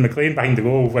Stephen McLean behind the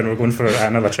goal when we're going for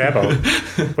another treble,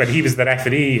 when he was the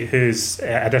referee whose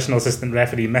additional assistant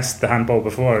referee missed the handball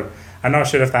before. I'm not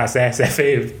sure if that's the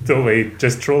SFA totally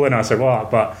just trolling us or what,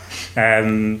 but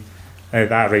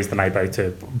that raised an eyebrow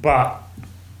too. But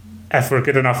if we're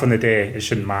good enough on the day, it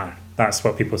shouldn't matter. That's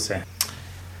what people say.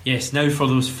 Yes, now for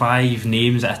those 5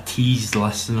 names that I teased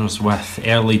listeners with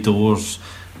early doors.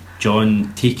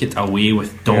 John, take it away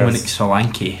with Dominic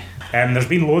Solanke. There's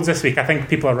been loads this week. I think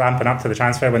people are ramping up to the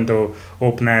transfer window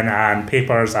opening, and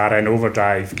papers are in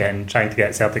overdrive trying to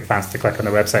get Celtic fans to click on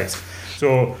the websites.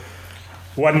 So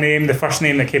one name, the first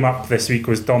name that came up this week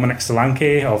was Dominic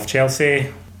Solanke of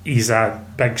Chelsea. He's a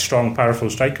big, strong, powerful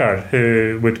striker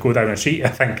who would go down a treat, I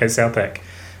think, at Celtic.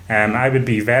 I would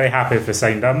be very happy if they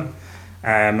signed him.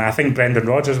 I think Brendan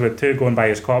Rodgers would too, going by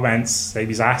his comments. He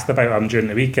was asked about him during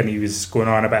the week, and he was going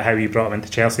on about how he brought him into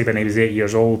Chelsea when he was 8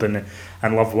 years old and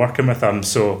loved working with him.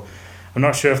 So I'm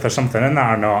not sure if there's something in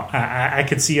that or not. I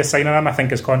could see a signing him. I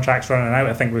think his contract's running out.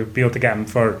 I think we'd be able to get him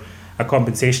for a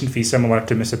compensation fee similar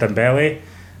to Moussa Dembele.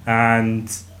 And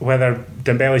whether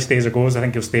Dembele stays or goes, I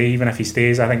think he'll stay. Even if he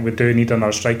stays, I think we do need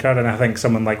another striker, and I think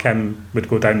someone like him would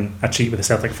go down a treat with the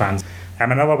Celtic fans.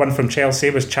 Another one from Chelsea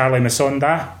was Charlie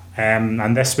Musonda.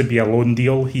 And this would be a loan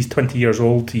deal. He's 20 years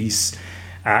old. He's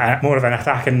more of an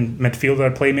attacking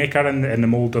midfielder playmaker in the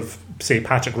mould of, say,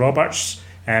 Patrick Roberts.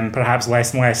 Perhaps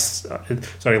less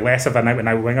of an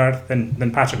out-and-out winger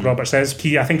than Patrick Roberts is.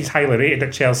 I think he's highly rated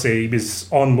at Chelsea. He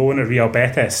was on loan at Real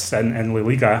Betis in La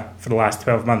Liga for the last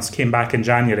 12 months, came back in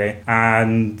January,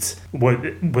 and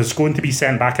was going to be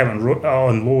sent back out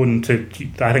on loan to,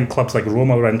 I think, clubs like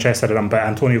Roma were interested in him, but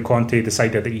Antonio Conte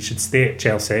decided that he should stay at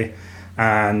Chelsea.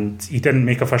 And he didn't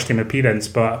make a first team appearance,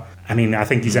 but I mean, I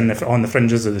think he's on the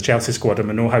fringes of the Chelsea squad, and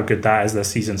we know how good that is this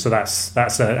season. So that's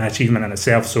an achievement in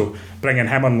itself. So bringing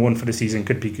him on loan for the season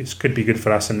could be good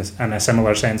for us in a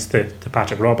similar sense to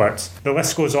Patrick Roberts. The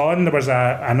list goes on. There was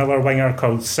another winger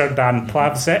called Srdan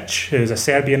Plavšić, who's a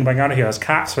Serbian winger. He has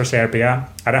caps for Serbia,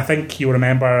 and I think you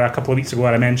remember a couple of weeks ago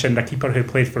I mentioned a keeper who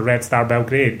played for Red Star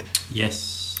Belgrade.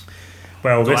 Yes.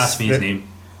 Well, don't ask me his name.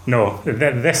 No,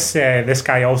 this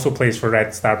guy also plays for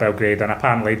Red Star Belgrade, and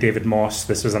apparently David Moss,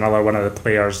 this was another one of the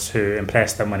players who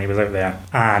impressed him when he was out there.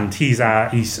 And he's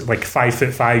like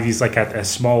 5'5". He's like a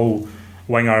small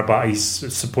winger, but he's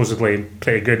supposedly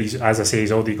pretty good. As I say,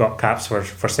 he's already got caps for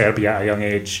Serbia at a young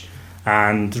age,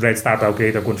 and Red Star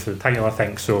Belgrade are going for the title, I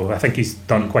think. So I think he's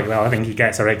done quite well. I think he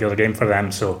gets a regular game for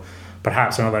them. So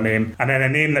perhaps another name. And then a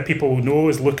name that people know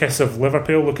is Lucas of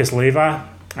Liverpool, Lucas Leiva.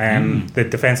 The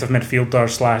defensive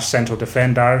midfielder / central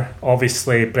defender.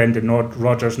 Obviously Brendan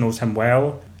Rodgers knows him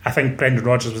well. I think Brendan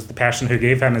Rodgers was the person who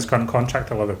gave him his current contract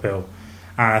to Liverpool,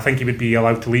 and I think he would be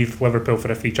allowed to leave Liverpool for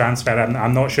a free transfer.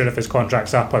 I'm not sure if his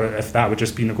contract's up or if that would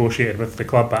just be negotiated with the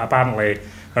club, but apparently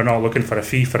they're not looking for a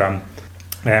fee for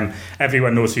him.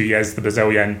 Everyone knows who he is, the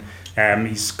Brazilian.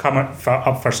 He's come up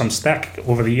for some stick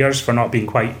over the years for not being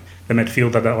quite the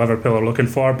midfielder that Liverpool are looking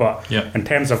for, but in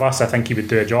terms of us, I think he would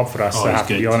do a job for us. I have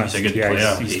to be honest. He's a good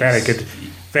player. He's very good,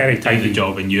 very tidy. The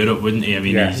job in Europe, wouldn't he? I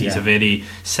mean, he's a very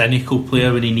cynical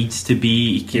player when he needs to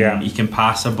be. He can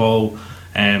pass a ball.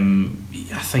 I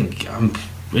think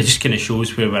it just kind of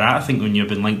shows where we're at. I think when you've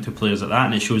been linked to players like that,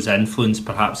 and it shows the influence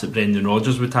perhaps that Brendan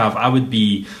Rodgers would have. I would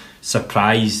be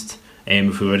surprised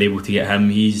if we were able to get him.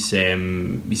 He's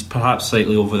perhaps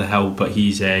slightly over the hill, but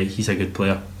he's a good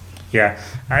player. Yeah,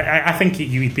 I think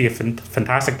he would be a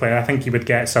fantastic player. I think you would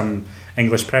get some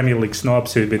English Premier League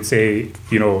snobs who would say,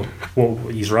 well,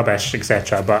 he's rubbish,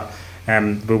 etc. But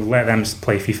we'll let them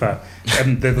play FIFA.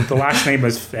 The last name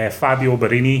was Fabio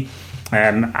Borini.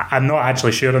 I'm not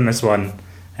actually sure on this one.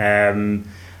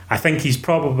 I think he's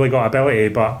probably got ability,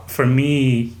 but for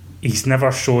me, he's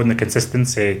never shown the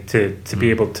consistency to be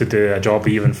able to do a job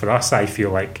even for us. I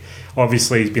feel like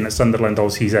obviously he's been at Sunderland all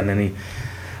season,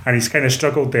 and he's kind of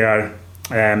struggled there.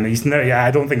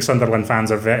 I don't think Sunderland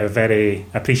fans are very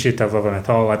appreciative of him at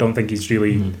all. I don't think he's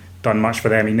really done much for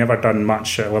them. He never done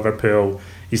much at Liverpool.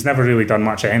 He's never really done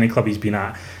much at any club he's been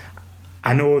at.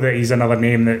 I know that he's another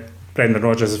name that Brendan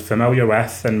Rodgers is familiar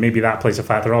with, and maybe that plays a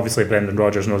factor. Obviously Brendan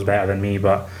Rodgers knows better than me,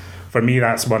 but for me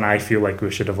that's one I feel like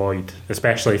we should avoid,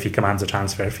 especially if he commands a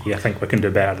transfer fee. I think we can do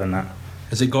better than that.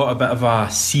 Has it got a bit of a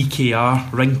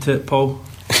CKR ring to it, Paul?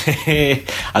 I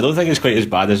don't think it's quite as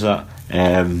bad as that,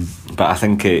 but I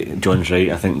think John's right.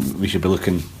 I think we should be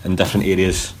looking in different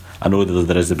areas. I know that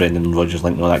there is the Brendan Rodgers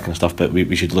link and all that kind of stuff, but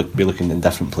we should be looking in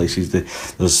different places.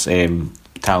 There's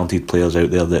talented players out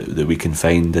there that we can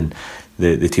find, and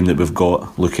the team that we've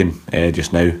got looking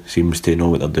just now seems to know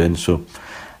what they're doing. So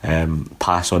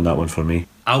pass on that one for me.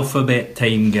 Alphabet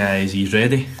time, guys. Are you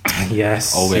ready?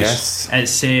 Yes, always. Yes.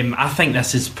 It's. I think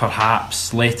this is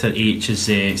perhaps letter H is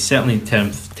certainly in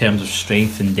terms of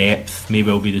strength and depth, may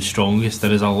well be the strongest.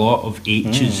 There is a lot of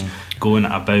H's going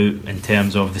about in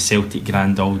terms of the Celtic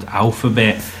Grand Old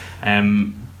Alphabet.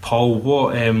 Paul,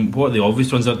 what are the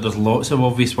obvious ones? There's lots of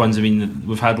obvious ones. I mean,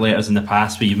 we've had letters in the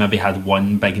past where you maybe had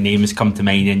one big name has come to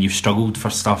mind and you've struggled for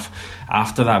stuff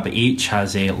after that, but H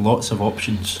has lots of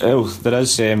options. Well, there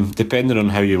is, depending on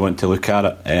how you want to look at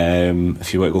it.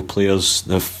 If you want to go players,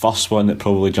 the first one that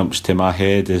probably jumps to my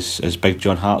head is Big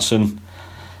John Hartson.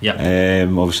 Yeah.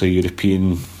 Obviously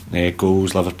European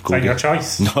goals, Liverpool. Is that your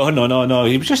choice? No.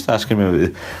 He was just asking me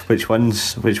which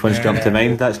ones jumped to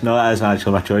mind. That is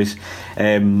actually my choice.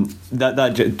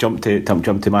 That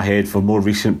jumped to my head. For more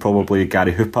recent, probably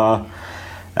Gary Hooper.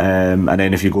 And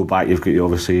then if you go back, you've got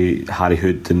obviously Harry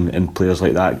Hood and players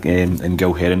like that. And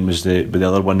Gil Heron was the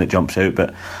other one that jumps out.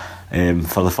 But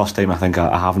for the first time, I think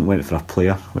I haven't went for a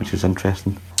player, which is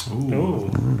interesting. Ooh.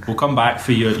 We'll come back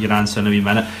for your answer in a wee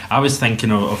minute. I was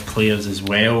thinking of players as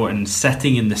well, and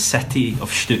sitting in the city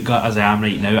of Stuttgart as I am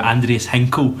right now, Andreas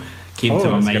Hinkel came to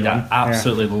my mind. I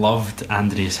absolutely loved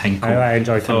Andreas Hinkel. I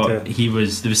enjoyed him too.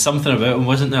 There was something about him,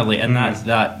 wasn't there? Like in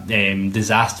that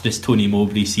disastrous Tony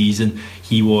Mowbray season,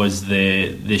 he was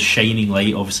the shining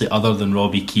light, obviously, other than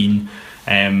Robbie Keane.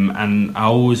 And I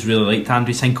always really liked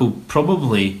Andreas Hinkel.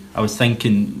 Probably, I was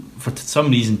thinking, for some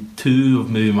reason, two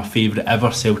of maybe my favourite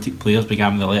ever Celtic players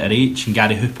began with the letter H, and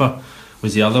Gary Hooper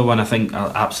was the other one. I think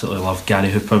I absolutely loved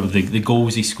Gary Hooper with the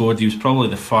goals he scored. He was probably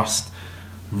the first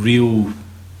real,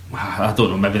 I don't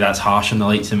know, maybe that's harsh on the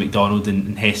likes of McDonald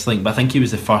and Hesselink, but I think he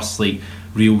was the first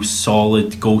real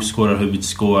solid goal scorer who would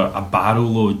score a barrel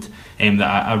load that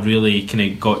I really kind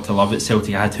of got to love at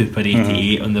Celtic. I had Hooper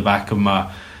 88 on the back of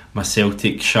my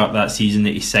Celtic shirt that season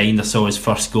that he signed. I saw his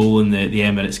first goal in the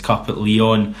Emirates Cup at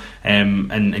Lyon,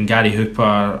 and Gary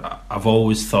Hooper, I've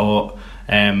always thought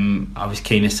I was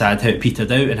kind of sad how it petered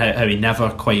out and how he never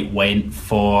quite went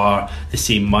for the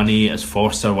same money as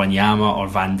Forster, Wanyama or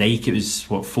Van Dijk. It was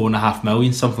 $4.5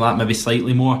 million, something like that, maybe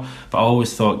slightly more, but I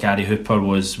always thought Gary Hooper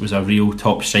was a real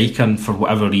top striker, and for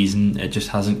whatever reason it just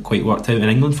hasn't quite worked out in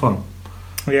England for him.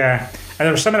 Yeah, and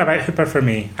there was something about Hooper for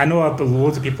me. I know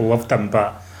loads of people loved him,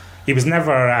 but he was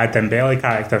never a Dembele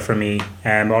character for me,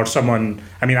 or someone.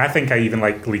 I mean, I think I even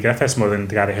like Lee Griffiths more than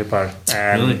Gary Hooper.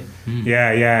 Really?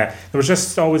 Yeah. There was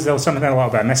something a little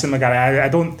bit missing with Gary.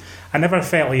 I never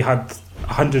felt he had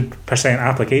 100%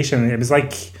 application. It was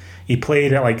like he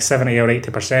played at 70 or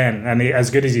 80%, and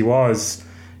as good as he was,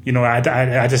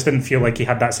 I just didn't feel like he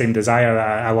had that same desire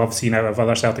that I love seeing out of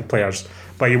other Celtic players.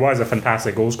 But he was a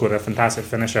fantastic goal scorer, a fantastic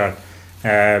finisher.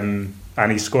 And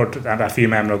he scored a few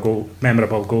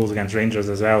memorable goals against Rangers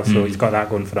as well, so he's got that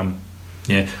going for him.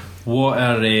 Yeah. What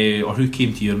are or who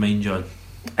came to your mind, John?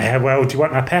 Well, do you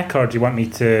want my pick or do you want me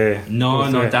to?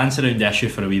 No, dance around the issue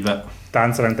for a wee bit.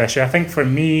 Dance around the issue. I think for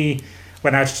me,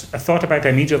 when I thought about it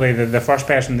immediately, the first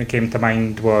person that came to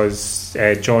mind was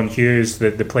John Hughes,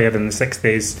 the player in the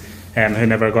 60s, who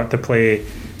never got to play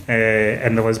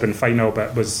in the Lisbon final,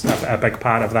 but was a big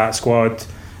part of that squad.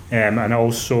 And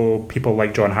also people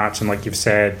like John Hartson, like you've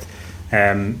said,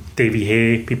 Davy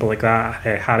Hay, people like that,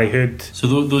 Harry Hood. So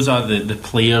those are the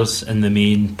players in the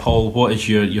main. Paul, what is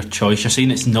your choice? You're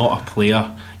saying it's not a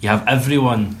player. You have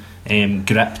everyone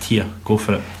gripped here. Go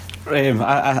for it.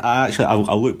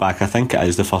 I'll look back. I think it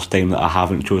is the first time that I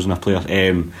haven't chosen a player.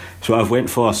 So I've went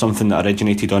for something that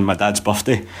originated on my dad's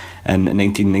birthday in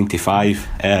 1995,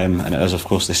 and it is of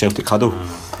course the Celtic Huddle.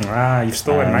 You've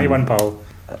stolen my one, Paul.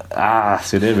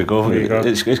 So there we go.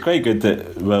 It's quite good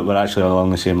that we're actually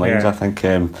along the same lines. I think.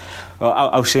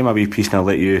 I'll say my wee piece and I'll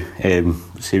let you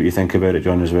say what you think about it,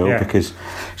 John, as well, because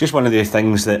it's just one of the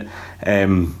things that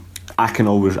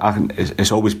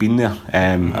it's always been there.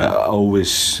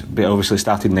 It obviously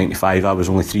started in 95. I was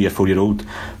only 3 or 4 year old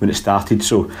when it started,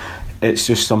 so it's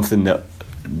just something that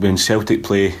when Celtic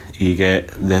play, you get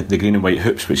the green and white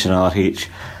hoops, which is another H,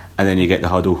 and then you get the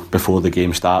huddle before the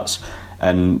game starts.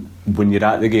 And when you're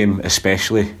at the game,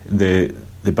 especially the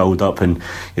build up and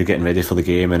you're getting ready for the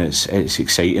game and it's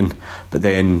exciting, but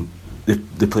then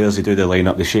the players, they do the line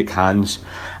up, they shake hands,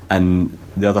 and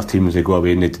the other teams, they go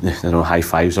away and they high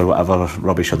fives or whatever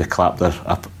rubbish, or they clap their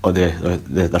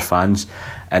fans,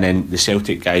 and then the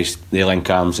Celtic guys, they link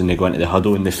arms and they go into the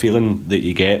huddle, and the feeling that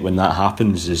you get when that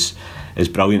happens is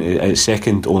brilliant. It's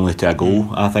second only to a goal,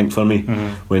 I think, for me,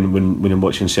 when I'm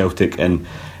watching Celtic. And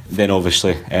then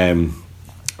obviously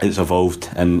it's evolved,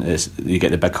 and you get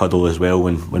the big huddle as well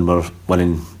when we're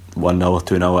winning 1-0 or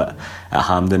 2-0 at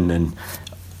Hampden, and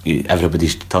everybody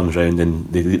turns round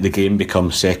and the game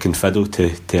becomes second fiddle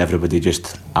to everybody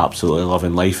just absolutely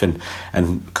loving life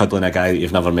and cuddling a guy that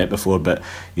you've never met before, but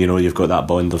you know you've got that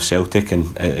bond of Celtic,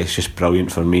 and it's just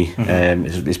brilliant for me.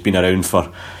 It's been around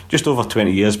for just over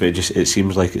 20 years, but it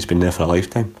seems like it's been there for a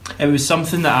lifetime. It was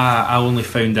something that I only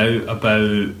found out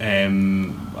about.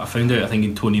 I found out, I think,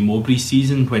 in Tony Mowbray's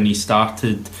season when he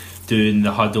started doing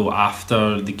the huddle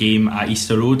after the game at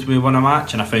Easter Road when we won a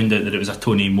match, and I found out that it was a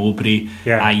Tony Mowbray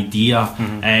idea.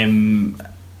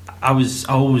 I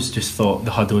always just thought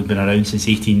the huddle had been around since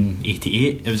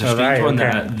 1888. It was a strange one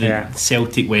that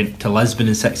Celtic went to Lisbon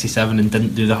in '67 and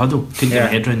didn't do the huddle. Couldn't get my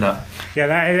head around that. Yeah,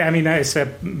 that's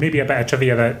maybe a bit of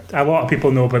trivia that a lot of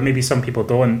people know, but maybe some people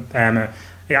don't.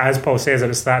 As Paul says, it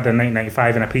was started in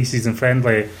 1995 in a pre-season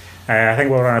friendly. I think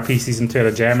we were on a pre-season tour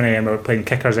of Germany and we were playing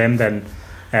Kickers Emden.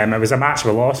 It was a match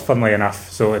we lost, funnily enough,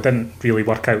 so it didn't really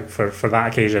work out for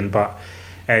that occasion. But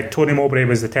Tony Mowbray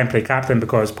was the temporary captain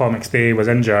because Paul McStay was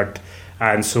injured,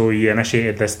 and so he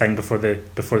initiated this thing before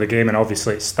the game, and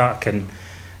obviously it stuck.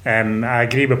 And I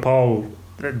agree with Paul.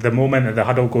 The moment that the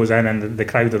huddle goes in and the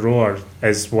crowd roar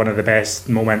is one of the best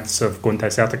moments of going to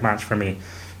a Celtic match for me,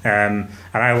 and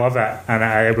I love it. And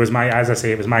it was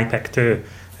my pick too.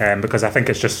 Because I think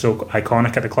it's just so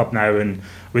iconic at the club now, and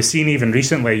we've seen even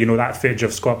recently, that footage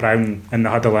of Scott Brown in the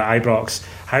huddle at Ibrox,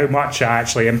 how much it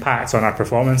actually impacts on our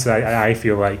performance. I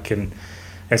feel like, and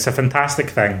it's a fantastic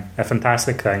thing,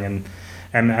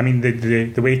 and I mean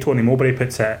the way Tony Mowbray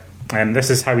puts it, and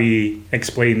this is how he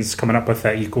explains coming up with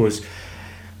it. He goes,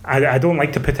 I don't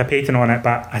like to put a patent on it,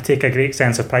 but I take a great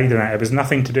sense of pride in it. It was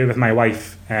nothing to do with my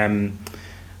wife.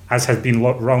 As has been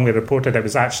wrongly reported, it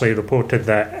was actually reported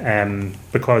that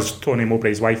because Tony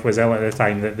Mowbray's wife was ill at the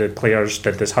time, that the players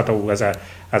did this huddle as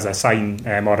a sign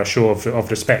or a show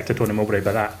of respect to Tony Mowbray,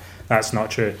 but that's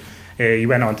not true. He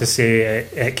went on to say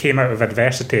it came out of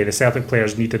adversity. The Celtic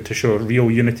players needed to show real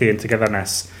unity and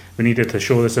togetherness. We needed to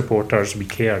show the supporters we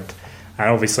cared, and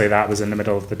obviously that was in the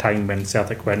middle of the time when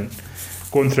Celtic went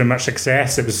going through much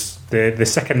success. It was the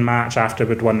second match after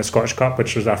we'd won the Scottish Cup,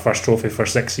 which was our first trophy for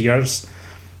 6 years.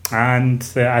 And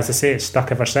as I say, it's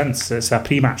stuck ever since. It's a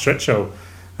pre-match ritual,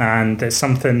 and it's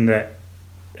something that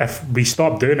if we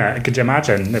stopped doing it, could you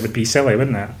imagine? It would be silly,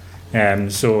 wouldn't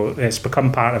it? So it's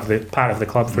become part of the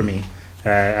club for me,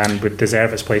 and would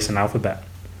deserve its place in the alphabet.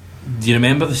 Do you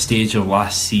remember the stage of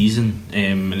last season?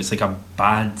 And it's like a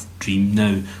bad dream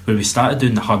now, where we started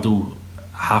doing the huddle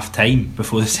half time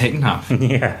before the second half.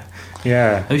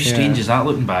 Yeah. How strange is that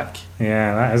looking back?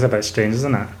 Yeah, that is a bit strange,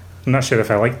 isn't it? I'm not sure if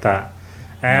I like that.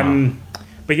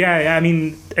 But yeah, I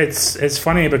mean, it's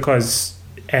funny because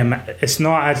it's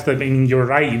not actually. I mean, you're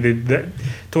right. The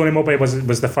Tony Mowbray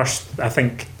was the first, I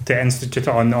think, to institute it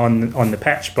on the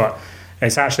pitch, but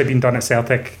it's actually been done at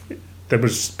Celtic. There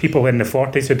was people in the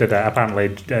 40s who did it.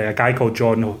 Apparently, a guy called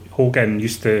John Hogan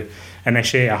used to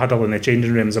initiate a huddle in the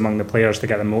changing rooms among the players to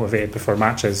get them motivated before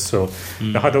matches. So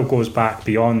the huddle goes back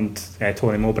beyond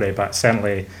Tony Mowbray, but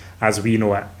certainly, as we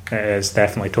know it, it is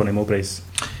definitely Tony Mowbray's.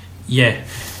 Yeah,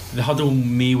 the huddle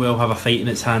may well have a fight in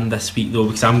its hand this week though,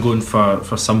 because I'm going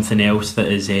for something else that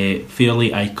is fairly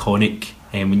iconic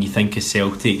when you think of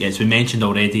Celtic. As we mentioned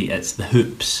already, it's the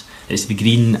hoops. It's the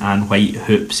green and white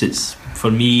hoops. It's,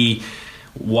 for me,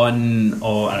 and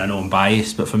I know I'm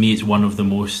biased, but for me it's one of the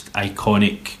most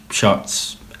iconic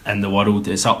shirts in the world.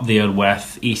 It's up there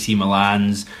with AC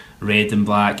Milan's red and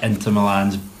black, Inter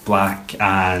Milan's black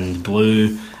and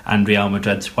blue, and Real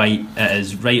Madrid's white. It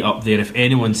is right up there. If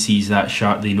anyone sees that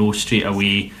shirt, they know straight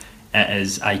away it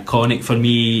is iconic for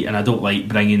me, and I don't like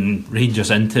bringing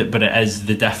Rangers into it, but it is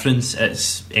the difference.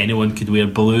 It's anyone could wear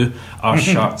blue. Our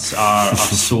shirts are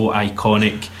so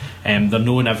iconic. They're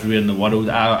known everywhere in the world.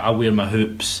 I wear my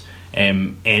hoops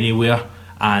anywhere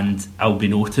and I'll be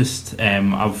noticed.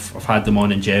 I've had them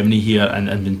on in Germany here and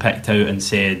been picked out and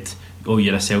said, oh,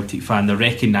 you're a Celtic fan. They're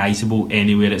recognisable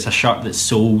anywhere. It's a shirt that's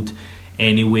sold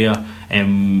anywhere.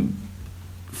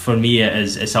 For me,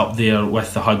 it's up there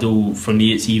with the huddle. For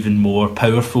me, it's even more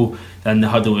powerful than the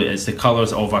huddle. It's the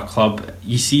colours of our club.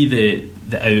 You see the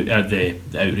outrage,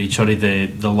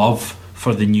 the love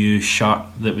for the new shirt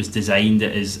that was designed.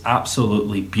 It is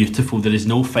absolutely beautiful. There is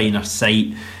no finer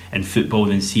sight in football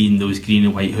than seeing those green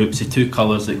and white hoops, the two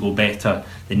colours that go better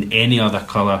than any other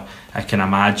colour I can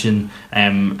imagine.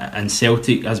 And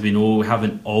Celtic, as we know, we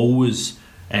haven't always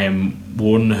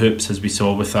worn the hoops, as we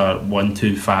saw with our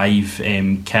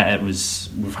 1-2-5 kit.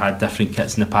 We've had different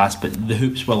kits in the past, but the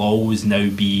hoops will always now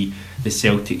be the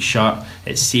Celtic shirt.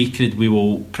 It's sacred. We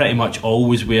will pretty much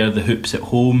always wear the hoops at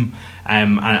home,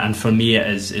 and for me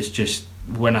it's just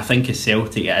when I think of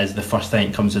Celtic, it is the first thing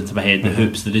that comes into my head, the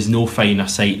hoops. There is no finer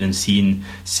sight than seeing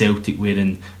Celtic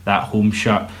wearing that home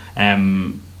shirt.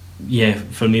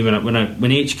 For me,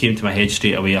 when H came to my head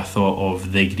straight away, I thought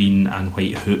of the green and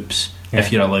white hoops. If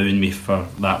you're allowing me for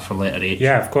that for letter H.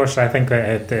 Yeah, of course. I think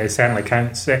that it certainly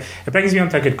counts. It brings me on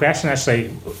to a good question,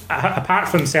 actually. Apart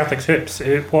from Celtic's hoops,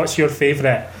 what's your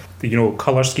favourite,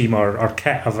 colour scheme or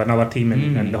kit of another team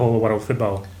in the whole of world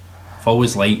football? I've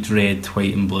always liked red,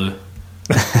 white, and blue.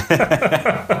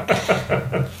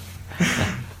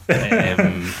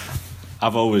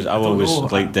 I've always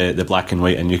liked the black and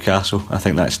white in Newcastle. I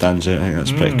think that stands out. I think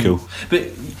that's pretty cool.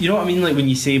 But you know what I mean? Like when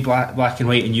you say black and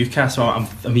white in Newcastle, I'm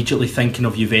immediately thinking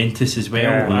of Juventus as well.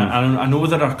 Yeah. I know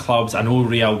there are clubs. I know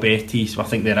Real Betis, so I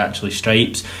think they're actually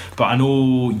stripes. But I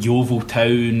know Yeovil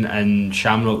Town and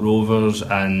Shamrock Rovers,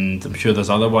 and I'm sure there's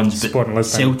other ones. But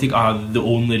Celtic are the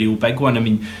only real big one. I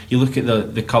mean, you look at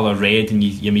the colour red, and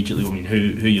you immediately,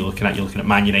 who are you looking at? You're looking at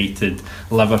Man United,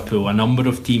 Liverpool, a number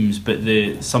of teams. But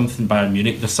something Bayern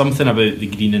Munich, there's something about the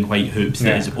green and white hoops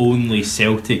that is only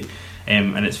Celtic.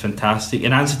 And it's fantastic.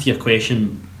 In answer to your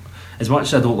question, as much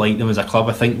as I don't like them as a club,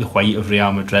 I think the white of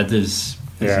Real Madrid is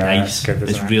nice. Good,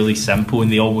 it's really simple, and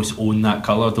they almost own that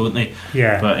colour, don't they?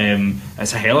 Yeah. But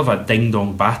it's a hell of a ding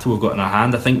dong battle we've got in our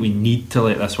hand. I think we need to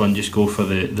let this one just go for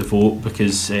the vote,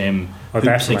 because hoops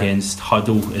definitely. against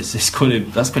Huddle that's going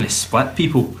to split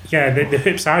people. Yeah, the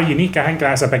hoops are unique. I think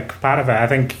that's a big part of it. I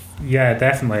think,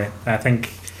 definitely.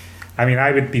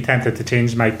 I would be tempted to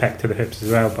change my pick to the hoops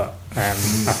as well, but I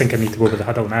think I need to go with the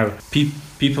Huddle now.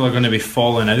 People are going to be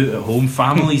falling out at home.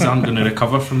 Families aren't going to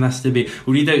recover from this debate.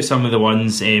 We'll read out some of the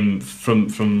ones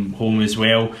from home as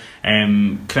well.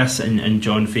 Chris and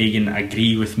John Fagan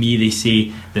agree with me. They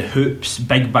say the hoops.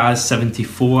 Big Baz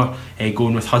 74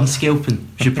 going with Hunskelpen.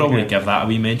 Should probably give that a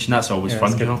wee mention. That's always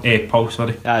fun. Paul,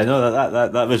 sorry. I know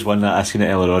that was one that I seen it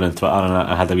earlier on Twitter, and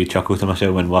I had a wee chuckle to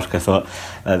myself when work. I thought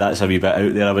that's a wee bit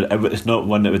out there. It's not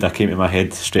one that would have came to my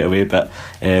head straight away, but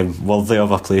worthy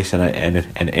of a place in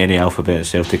any alphabet at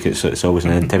Celtic. It's always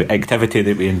an activity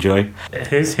that we enjoy.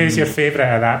 Who's your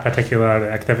favourite of that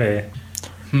particular activity?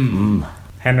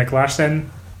 Henrik Larsson?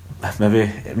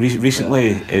 Maybe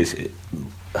recently it's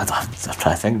I'm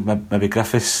trying to think. Maybe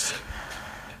Griffiths.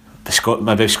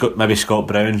 Maybe Scott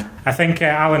Brown. I think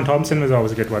Alan Thompson was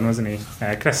always a good one, wasn't he?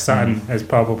 Chris Sutton is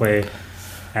probably.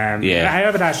 I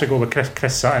would actually go with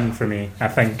Chris Sutton for me. I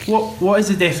think. What is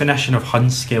the definition of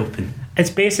Hunskelpen? It's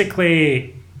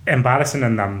basically embarrassing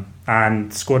in them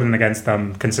and scoring against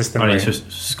them consistently. Alright, so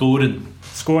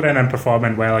scoring and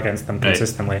performing well against them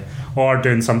consistently, or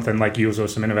doing something like Jozo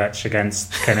Siminovic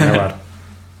against Kenny Miller.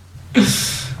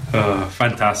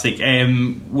 Fantastic.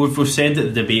 We've said that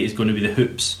the debate is going to be the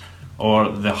hoops or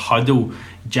the Huddle.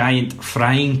 Giant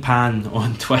Frying Pan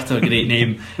on Twitter, great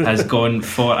name, has gone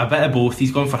for a bit of both.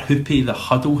 He's gone for Hoopy the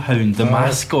Huddle Hound, the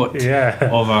mascot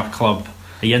of our club.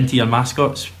 Are you into your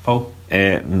mascots, Paul?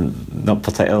 Not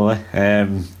particularly.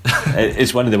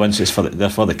 It's one of the ones that's for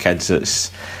the kids.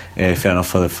 It's fair enough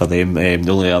for them. The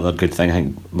only other good thing I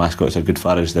think mascots are good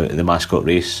for is the mascot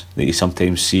race that you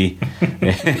sometimes see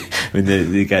when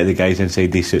the guys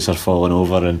inside these suits are falling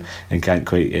over and can't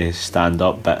quite stand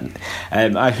up. But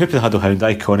I hope the Huddle Hound,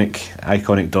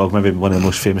 iconic dog, maybe one of the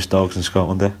most famous dogs in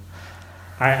Scotland.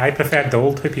 I preferred the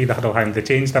old Hoopy the Huddle Hound. They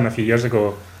changed them a few years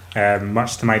ago,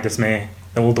 much to my dismay.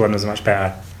 The old one was much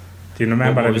better. Do you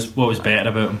remember? What was better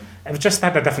about him? It just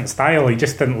had a different style. He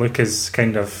just didn't look as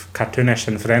kind of cartoonish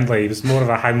and friendly. He was more of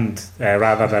a hound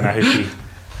rather than a hoopy,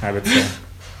 I would say.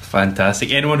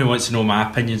 Fantastic. Anyone who wants to know my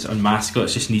opinions on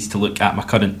mascots just needs to look at my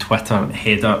current Twitter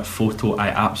header photo. I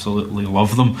absolutely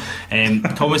love them.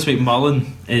 Thomas McMullen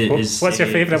is... What's your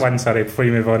favourite one, sorry, before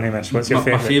you move on, Hamish? What's your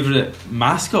favourite? My favourite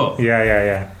mascot?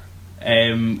 Yeah.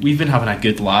 We've been having a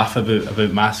good laugh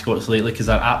about mascots lately because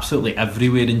they're absolutely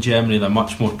everywhere in Germany. They're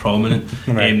much more prominent.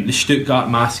 Right. The Stuttgart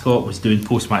mascot was doing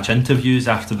post-match interviews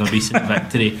after the recent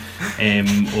victory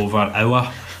over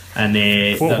Auer, and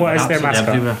what is their mascot?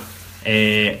 Everywhere.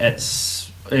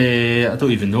 It's I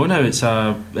don't even know now. It's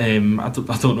a I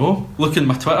don't know. Look in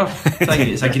my Twitter thing.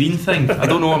 It's a green thing. I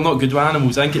don't know. I'm not good with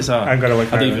animals. I think it's I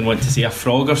don't even want to say a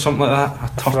frog or something like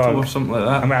that. A turtle or something like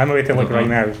that. I'm going to look right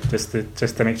now just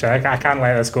to make sure. I can't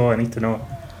let this go. I need to know.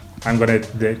 I'm going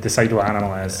to decide what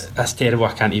animal it is. That's terrible.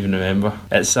 I can't even remember.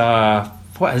 It's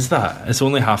what is that? It's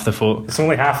only half the vote. It's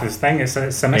only half this thing. It's a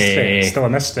mystery. It's still a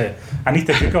mystery. I need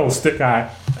to Google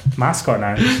Stuttgart mascot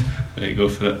now. Right, go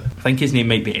for it. I think his name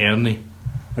might be Ernie.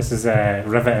 This is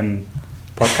riveting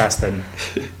podcasting.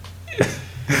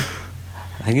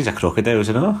 I think he's a crocodile,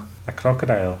 isn't he? A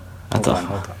crocodile. Hold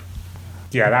on.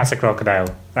 Yeah, that's a crocodile.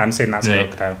 I'm saying that's Right. a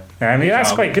crocodile.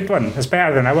 That's quite a good one. It's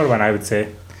better than our one, I would say.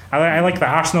 I like the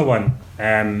Arsenal one.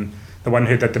 The one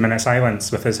who did the minute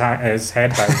silence with his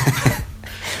head bowed.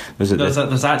 Was it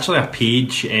There's actually a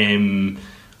page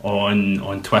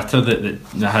on Twitter that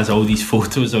has all these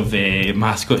photos of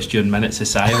mascots during minutes of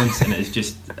silence, and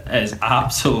it's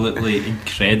absolutely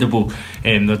incredible.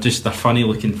 They're funny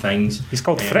looking things. He's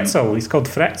called Fritzl. He's called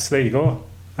Fritz. There you go.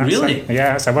 Really?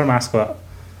 Yeah, that's our mascot.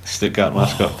 Stuttgart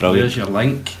mascot? Brilliant. There's your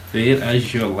link. There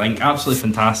is your link. Absolutely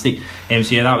fantastic. So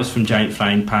yeah, that was from Giant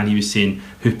Frying Pan. He was saying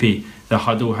Hoopy, the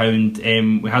Huddle Hound.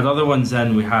 We had other ones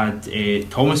in. We had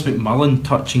Thomas McMullen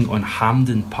touching on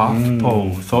Hampden Park.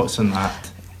 Paul, thoughts on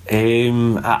that?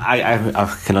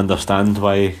 I can understand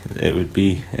why it would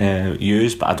be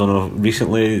used, but I don't know.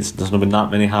 Recently, there's not been that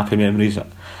many happy memories at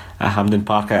Hampden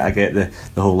Park. I get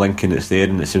the whole link, and it's there,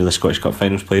 and it's where the Scottish Cup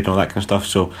finals played and all that kind of stuff.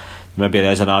 So maybe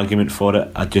there is an argument for it.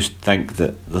 I just think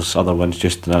that there's other ones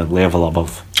just a level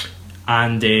above.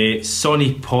 And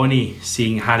Sonny Pony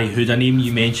saying Harry Hood, a name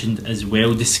you mentioned as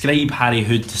well. Describe Harry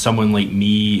Hood to someone like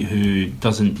me who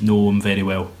doesn't know him very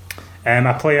well.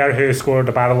 A player who scored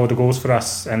a barrel load of goals for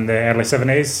us in the early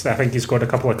 70s. I think he scored a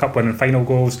couple of cup winning final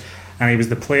goals, and he was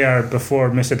the player before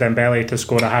Moussa Dembele to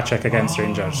score a hat-trick against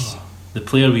Rangers. The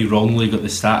player we wrongly got the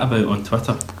stat about on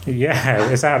Twitter. Yeah,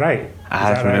 is that right?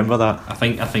 I remember that. I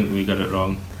think we got it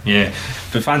wrong. Yeah,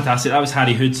 but fantastic. That was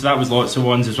Harry Hood. So that was lots of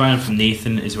ones. There's one from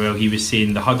Nathan as well. He was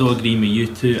saying the Huddle agreeing with you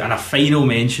two, and a final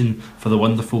mention for the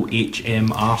wonderful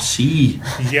HMRC.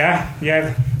 Yeah.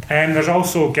 There's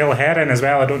also Gil Heron as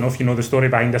well. I don't know if you know the story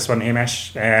behind this one,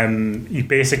 Hamish. He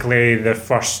basically the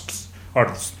first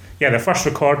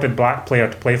recorded black player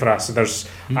to play for us. So there's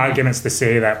arguments to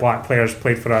say that black players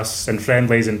played for us in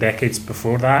friendlies in decades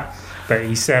before that, but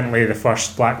he's certainly the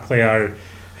first black player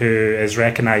who is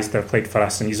recognised to have played for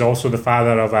us, and he's also the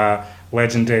father of a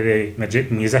legendary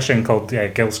musician called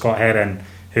Gil Scott Heron,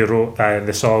 who wrote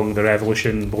the song "The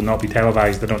Revolution Will Not Be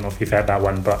Televised." I don't know if you've heard that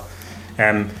one, but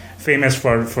famous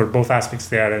for both aspects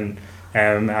there, and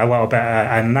a little bit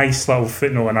a nice little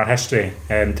footnote in our history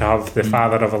to have the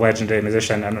father of a legendary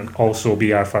musician and also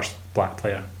be our first black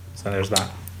player. So there's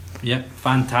that. Yeah,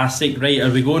 fantastic. Right,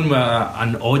 are we going with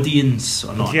an audience,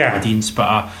 or not an audience,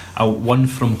 but a one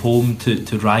from home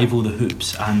to rival the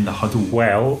Hoops and the Huddle?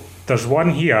 Well, there's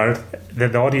one here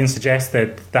that the audience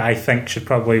suggested that I think should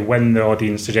probably win the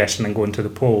audience suggestion and go into the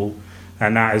poll,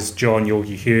 and that is John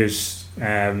Yogi Hughes,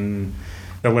 the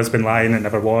Lisbon Lion that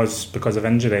never was because of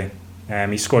injury.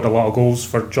 He scored a lot of goals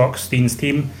for Jock Stein's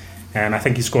team, and I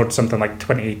think he scored something like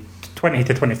 20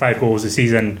 to 25 goals a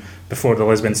season before the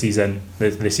Lisbon season,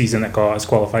 the season that got us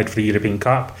qualified for the European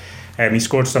Cup. He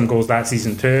scored some goals that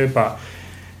season too, but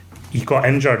he got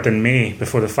injured in May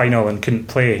before the final and couldn't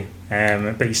play.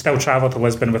 But he still travelled to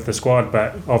Lisbon with the squad,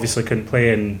 but obviously couldn't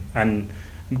play and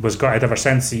was gutted ever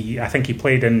since. I think he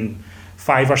played in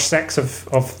 5 or 6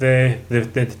 of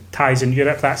the ties in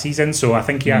Europe that season, so I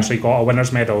think he actually got a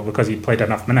winner's medal because he played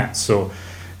enough minutes. So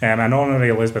an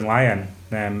honorary Lisbon Lion,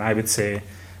 I would say,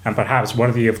 and perhaps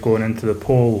worthy of going into the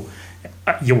poll.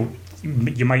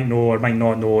 You might know or might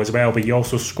not know as well, but he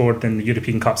also scored in the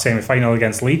European Cup semi-final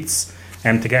against Leeds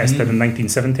to get us to the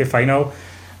 1970 final,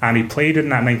 and he played in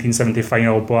that 1970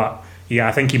 final, but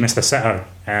I think he missed a sitter,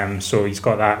 so he's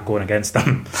got that going against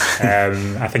him.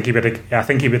 I think he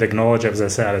would acknowledge it was a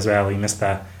sitter as well. He missed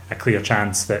a clear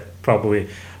chance that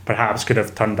perhaps could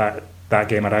have turned that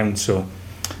game around. So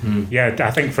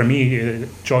I think for me,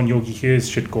 John Yogi Hughes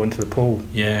should go into the poll.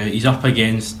 Yeah, he's up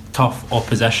against tough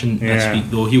opposition this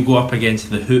week, though. He'll go up against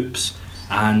the Hoops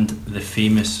and the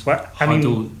famous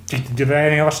Huddle. Do there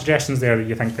any other suggestions there that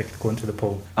you think they could go into the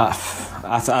poll?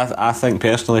 I think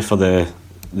personally for the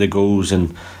goals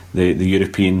and the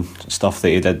European stuff that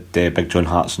he did, Big John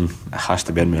Hartson has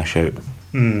to be in with a shout.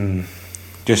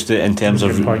 Just in terms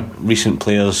of recent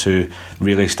players who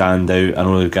really stand out. I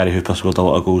know Gary Hooper scored a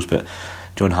lot of goals, but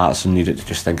John Hartson, you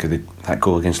just think of that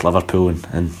goal against Liverpool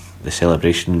and the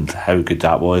celebration and how good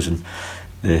that was, and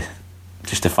the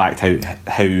fact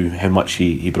how much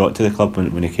he brought to the club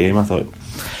when he came. I thought,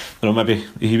 maybe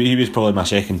he was probably my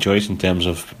second choice in terms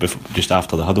of just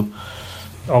after the Huddle.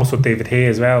 Also David Hay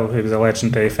as well, who was a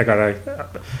legendary figure,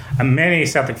 and many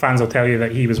Celtic fans will tell you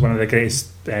that he was one of the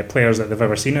greatest players that they've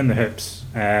ever seen in the Hoops.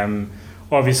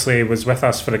 Obviously was with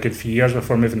us for a good few years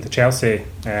before moving to Chelsea.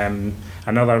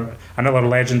 Another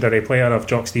legendary player of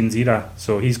Jock Stein's era,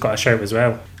 so he's got a shout as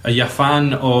well. Are you a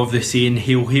fan of the saying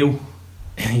 "Hail, hail"?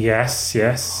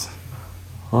 Yes.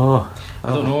 Oh, I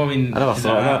don't know. I mean, I never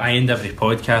thought of that. I end every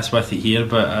podcast with it here,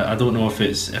 but I don't know if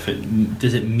it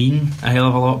does it mean a hell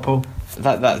of a lot, Paul?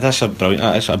 That's a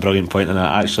brilliant point, and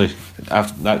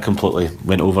that completely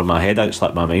went over my head. It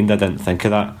slipped my mind. I didn't think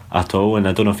of that at all, and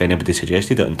I don't know if anybody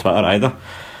suggested it on Twitter either.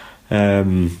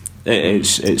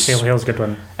 It's Hale's a good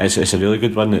one. It's a really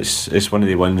good one. It's one of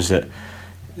the ones that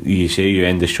you say you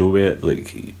end the show with.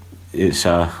 Like, it's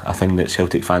a thing that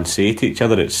Celtic fans say to each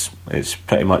other. It's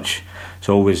pretty much, it's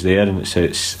always there, and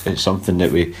it's something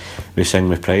that we sing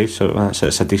with pride. So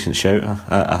it's a decent shout.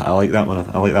 I like that one.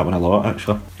 I like that one a lot,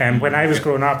 actually. When I was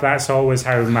growing up, that's always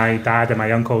how my dad and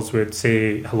my uncles would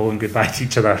say hello and goodbye to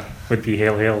each other. Would be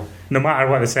hail, hail. No matter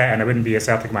what the setting, it wouldn't be a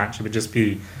Celtic match. It would just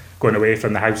be going away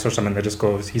from the house or something. They just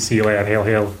go, see you later, hail,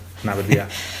 hail, and that would be it.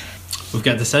 We've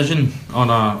got a decision on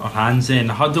our hands then.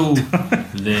 The Huddle,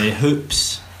 the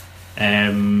Hoops.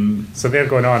 So they're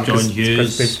going on John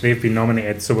Hughes. because they've been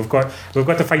nominated. So we've got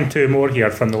to find two more here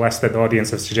from the list that the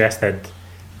audience have suggested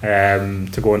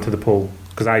to go into the poll.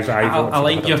 Because I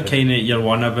like your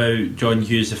one about John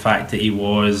Hughes, the fact that he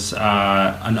was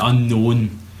an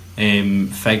unknown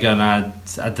figure, and I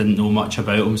didn't know much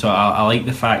about him. So I like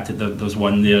the fact that there's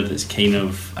one there that's kind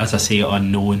of, as I say,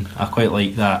 unknown. I quite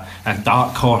like that, a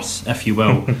dark horse, if you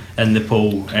will, in the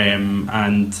poll. And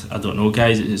I don't know,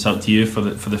 guys, it's up to you for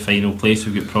the final place.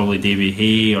 We've got probably Davy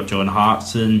Hay or John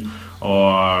Hartson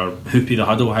or Hoopy the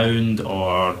Huddle Hound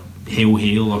or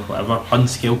Hale or whatever,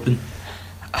 Unskelpin.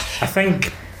 I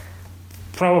think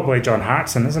probably John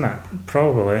Hartson, isn't it?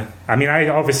 Probably. I mean,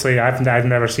 I've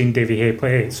never seen Davy Hay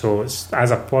play, so as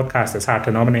a podcast, it's hard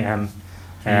to nominate him.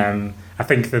 I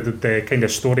think the kind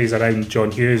of stories around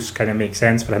John Hughes kind of make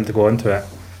sense for him to go into it.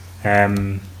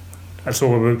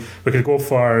 So we could go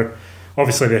for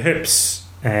obviously the Hoops,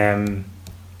 the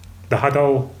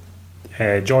Huddle,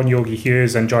 John Yogi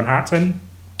Hughes, and John Hartson.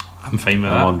 I'm fine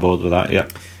with that. I'm on board with that. Yeah.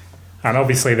 And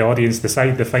obviously the audience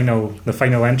decide the final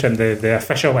entrant, the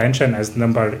official entrant is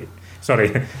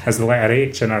as the letter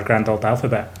H in our grand old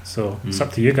alphabet. So it's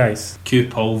up to you guys. Cue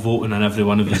Paul voting on every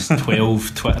one of his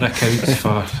 12 Twitter accounts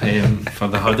for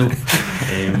the Huddle.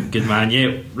 Good man.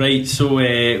 Yeah, right. So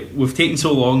we've taken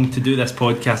so long to do this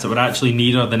podcast that we're actually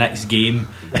nearer the next game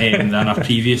than our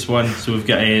previous one. So we've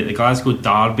got the Glasgow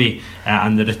Derby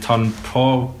and the return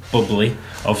probably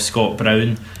of Scott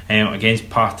Brown against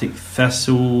Partick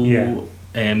Thistle. Yeah.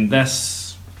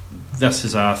 This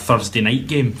is a Thursday night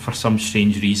game for some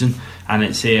strange reason, and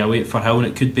it's away at Firhill, and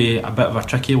it could be a bit of a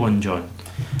tricky one, John.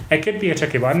 It could be a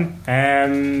tricky one.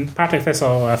 Partick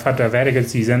Thistle have had a very good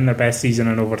season, their best season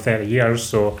in over 30 years,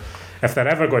 so if they're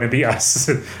ever going to beat us,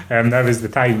 now is the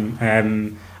time.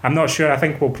 I'm not sure. I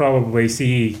think we'll probably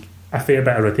see a fair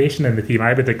bit of rotation in the team.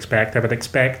 I would expect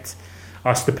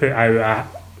us to put out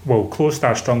close to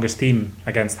our strongest team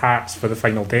against Hearts for the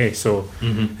final day, so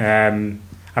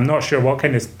I'm not sure what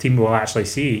kind of team we'll actually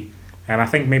see. I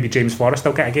think maybe James Forrest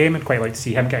will get a game. I'd quite like to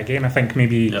see him get a game. I think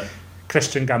maybe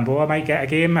Christian Gamboa might get a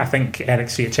game. I think Eric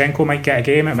Sviatchenko might get a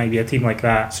game. It might be a team like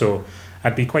that, so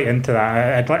I'd be quite into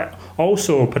that. I'd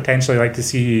also potentially like to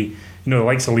see the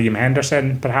likes of Liam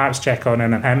Henderson, perhaps check on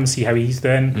him, see how he's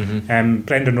doing.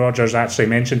 Brendan Rodgers actually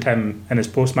mentioned him in his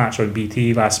post-match on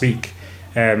BT last week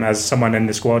as someone in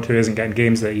the squad who isn't getting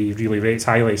games that he really rates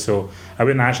highly, so I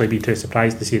wouldn't actually be too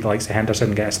surprised to see the likes of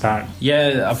Henderson get a start.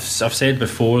 Yeah, I've said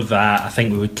before that I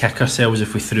think we would kick ourselves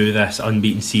if we threw this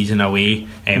unbeaten season away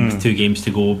with 2 games to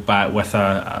go back with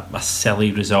a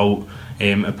silly result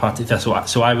at Partick Thistle.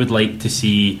 So I would like to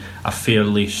see a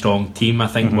fairly strong team. I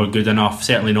think we're good enough,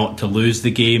 certainly not to lose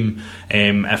the game.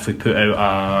 If we put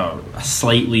out a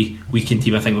slightly weakened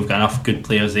team, I think we've got enough good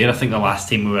players there. I think the last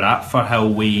time we were at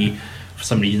Firhill, for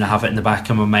some reason I have it in the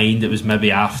back of my mind, it was maybe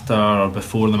after or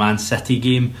before the Man City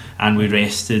game, and we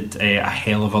rested a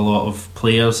hell of a lot of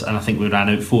players, and I think we ran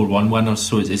out 4-1 winners,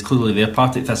 so it's clearly their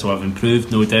Partick Thistle have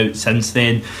improved no doubt since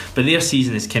then, but their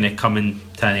season is kind of coming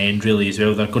to an end really as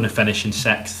well. They're going to finish in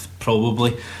 6th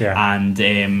probably, and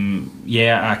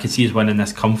I could see us winning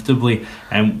this comfortably.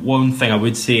 And one thing I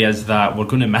would say is that we're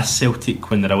going to miss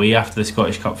Celtic when they're away after the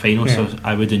Scottish Cup final, so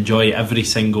I would enjoy every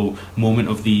single moment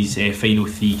of these final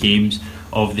 3 games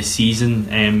of the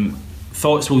season.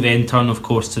 Thoughts will then turn of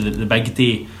course to the big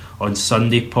day on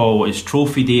Sunday, Paul. It's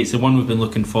Trophy Day. It's the one we've been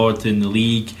looking forward to in the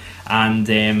league, and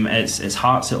it's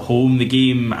Hearts at home. The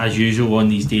game, as usual on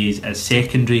these days, is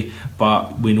secondary,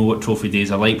 but we know what Trophy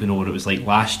Days are like. We know what it was like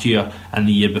last year and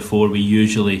the year before. We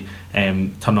usually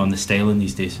turn on the style in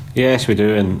these days. Yes, we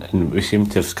do, and we seem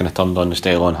to have kind of turned on the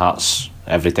style on Hearts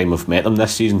every time we've met them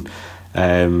this season.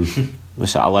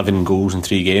 Was at 11 goals in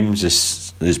 3 games.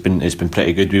 It's been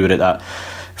pretty good. We were at that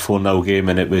 4-0 game,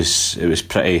 and it was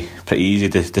pretty easy,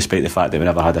 despite the fact that we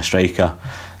never had a striker.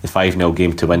 The 5-0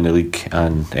 game to win the league,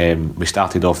 and we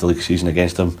started off the league season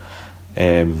against them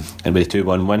and with a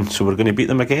 2-1 win, so we're going to beat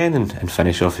them again and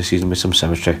finish off the season with some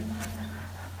symmetry.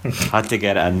 Had to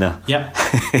get it in there. Yep.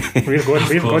 We're going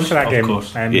to that game.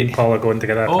 Me and Paul are going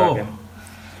together to that game.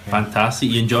 Fantastic.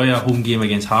 You enjoy a home game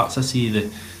against Hearts, I see.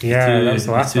 The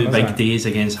two big days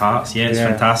against Hearts. Yeah, it's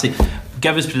fantastic.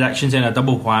 Give us predictions in a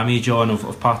double whammy, John,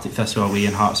 of Partick Thistle away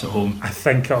and Hearts at home. I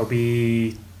think it'll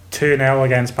be 2-0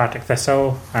 against Partick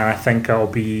Thistle, and I think it'll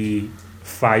be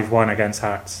 5-1 against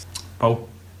Hearts. Paul?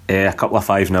 A couple of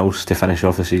 5-0s to finish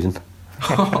off the season.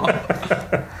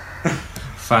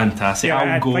 Fantastic.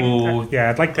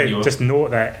 I'd like to just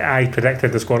note that I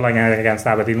predicted the scoreline against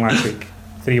Aberdeen last week,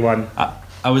 3-1.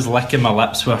 I was licking my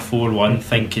lips with a 4-1,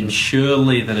 thinking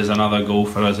surely there is another goal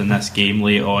for us in this game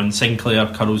late on. Sinclair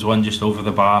curls one just over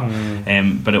the bar,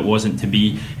 but it wasn't to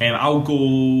be. I'll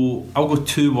go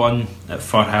 2-1 at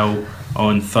Firhill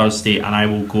on Thursday, and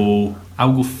I'll go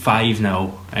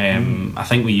 5-0.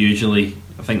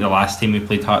 I think the last time we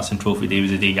played Hearts and Trophy Day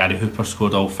was the day Gary Hooper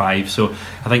scored all 5, so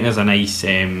I think there's a nice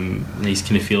kind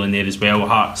of feeling there as well.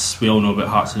 Hearts, we all know about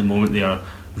Hearts at the moment. They are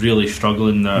really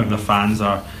struggling. Their fans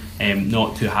are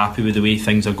not too happy with the way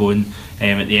things are going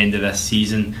at the end of this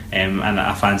season, and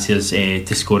I fancy us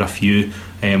to score a few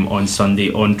on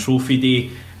Sunday on Trophy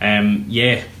Day.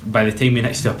 By the time we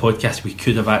next do a podcast, we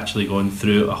could have actually gone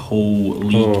through a whole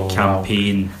league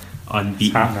campaign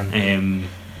unbeaten.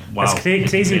 Wow. It's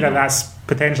crazy that's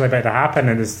potentially about to happen,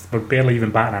 and we're barely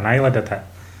even batting an eyelid at it.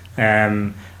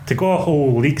 To go a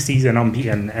whole league season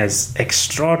unbeaten is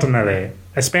extraordinary,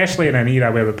 especially in an era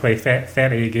where we play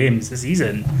 38 games a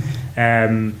season.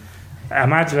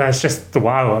 Imagine that's just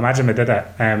wow. Imagine we did it.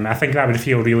 I think that would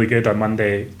feel really good on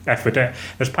Monday if we do it.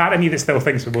 There's part of me that still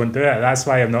thinks we won't do it. That's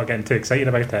why I'm not getting too excited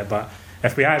about it. But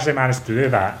if we actually manage to do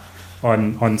that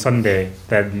on Sunday,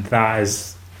 then that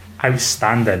is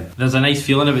outstanding. There's a nice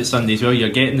feeling about Sunday as well. You're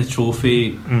getting the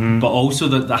trophy, but also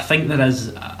that I think there is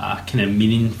a kind of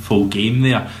meaningful game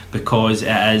there, because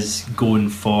it is going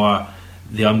for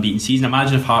the unbeaten season.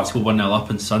 Imagine if Hearts go 1-0 up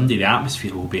on Sunday. The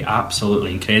atmosphere will be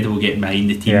absolutely incredible, getting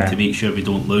behind the team to make sure we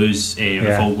don't lose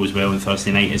if all goes well on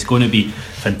Thursday night. It's going to be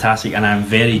fantastic, and I'm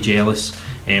very jealous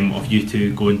of you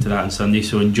two going to that on Sunday,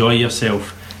 so enjoy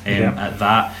yourself at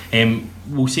that.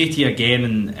 We'll say to you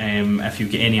again, and if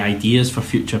you've got any ideas for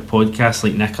future podcasts,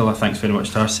 like Nicola, thanks very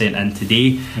much to her, sent in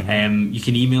today, you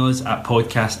can email us at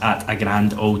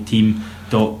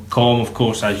podcast@agrandoldteam.com. Of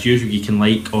course, as usual, you can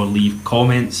like or leave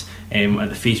comments at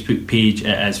the Facebook page.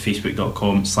 It is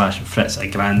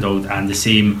facebook.com/FritzAGrandold, and the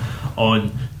same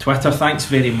on Twitter. Thanks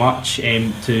very much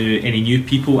to any new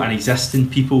people and existing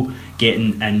people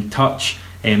getting in touch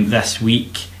this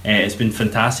week. It's been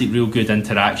fantastic, real good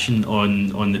interaction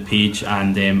on the page,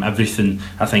 and everything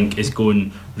I think is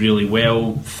going really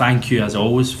well. Thank you as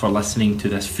always for listening to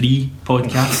this free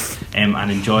podcast and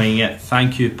enjoying it.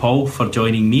 Thank you, Paul, for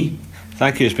joining me.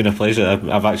 Thank you, it's been a pleasure.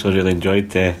 I've actually really enjoyed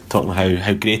talking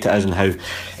how great it is and how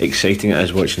exciting it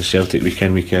is watching Celtic week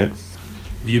in, week out.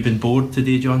 Have you been bored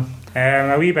today, John?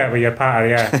 A wee bit with your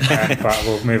patter, but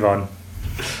we'll move on.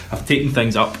 I've taken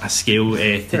things up a scale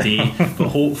today, but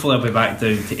hopefully I'll be back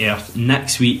down to earth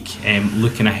next week,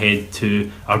 looking ahead to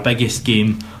our biggest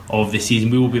game of the season.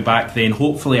 We will be back then,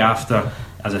 hopefully after,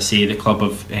 as I say, the club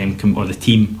or the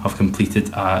team have completed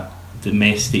a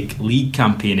domestic league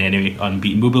campaign anyway,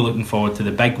 unbeaten. We'll be looking forward to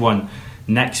the big one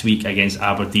next week against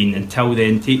Aberdeen. Until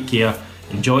then, take care,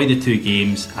 enjoy the 2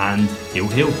 games, and hail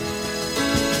hail.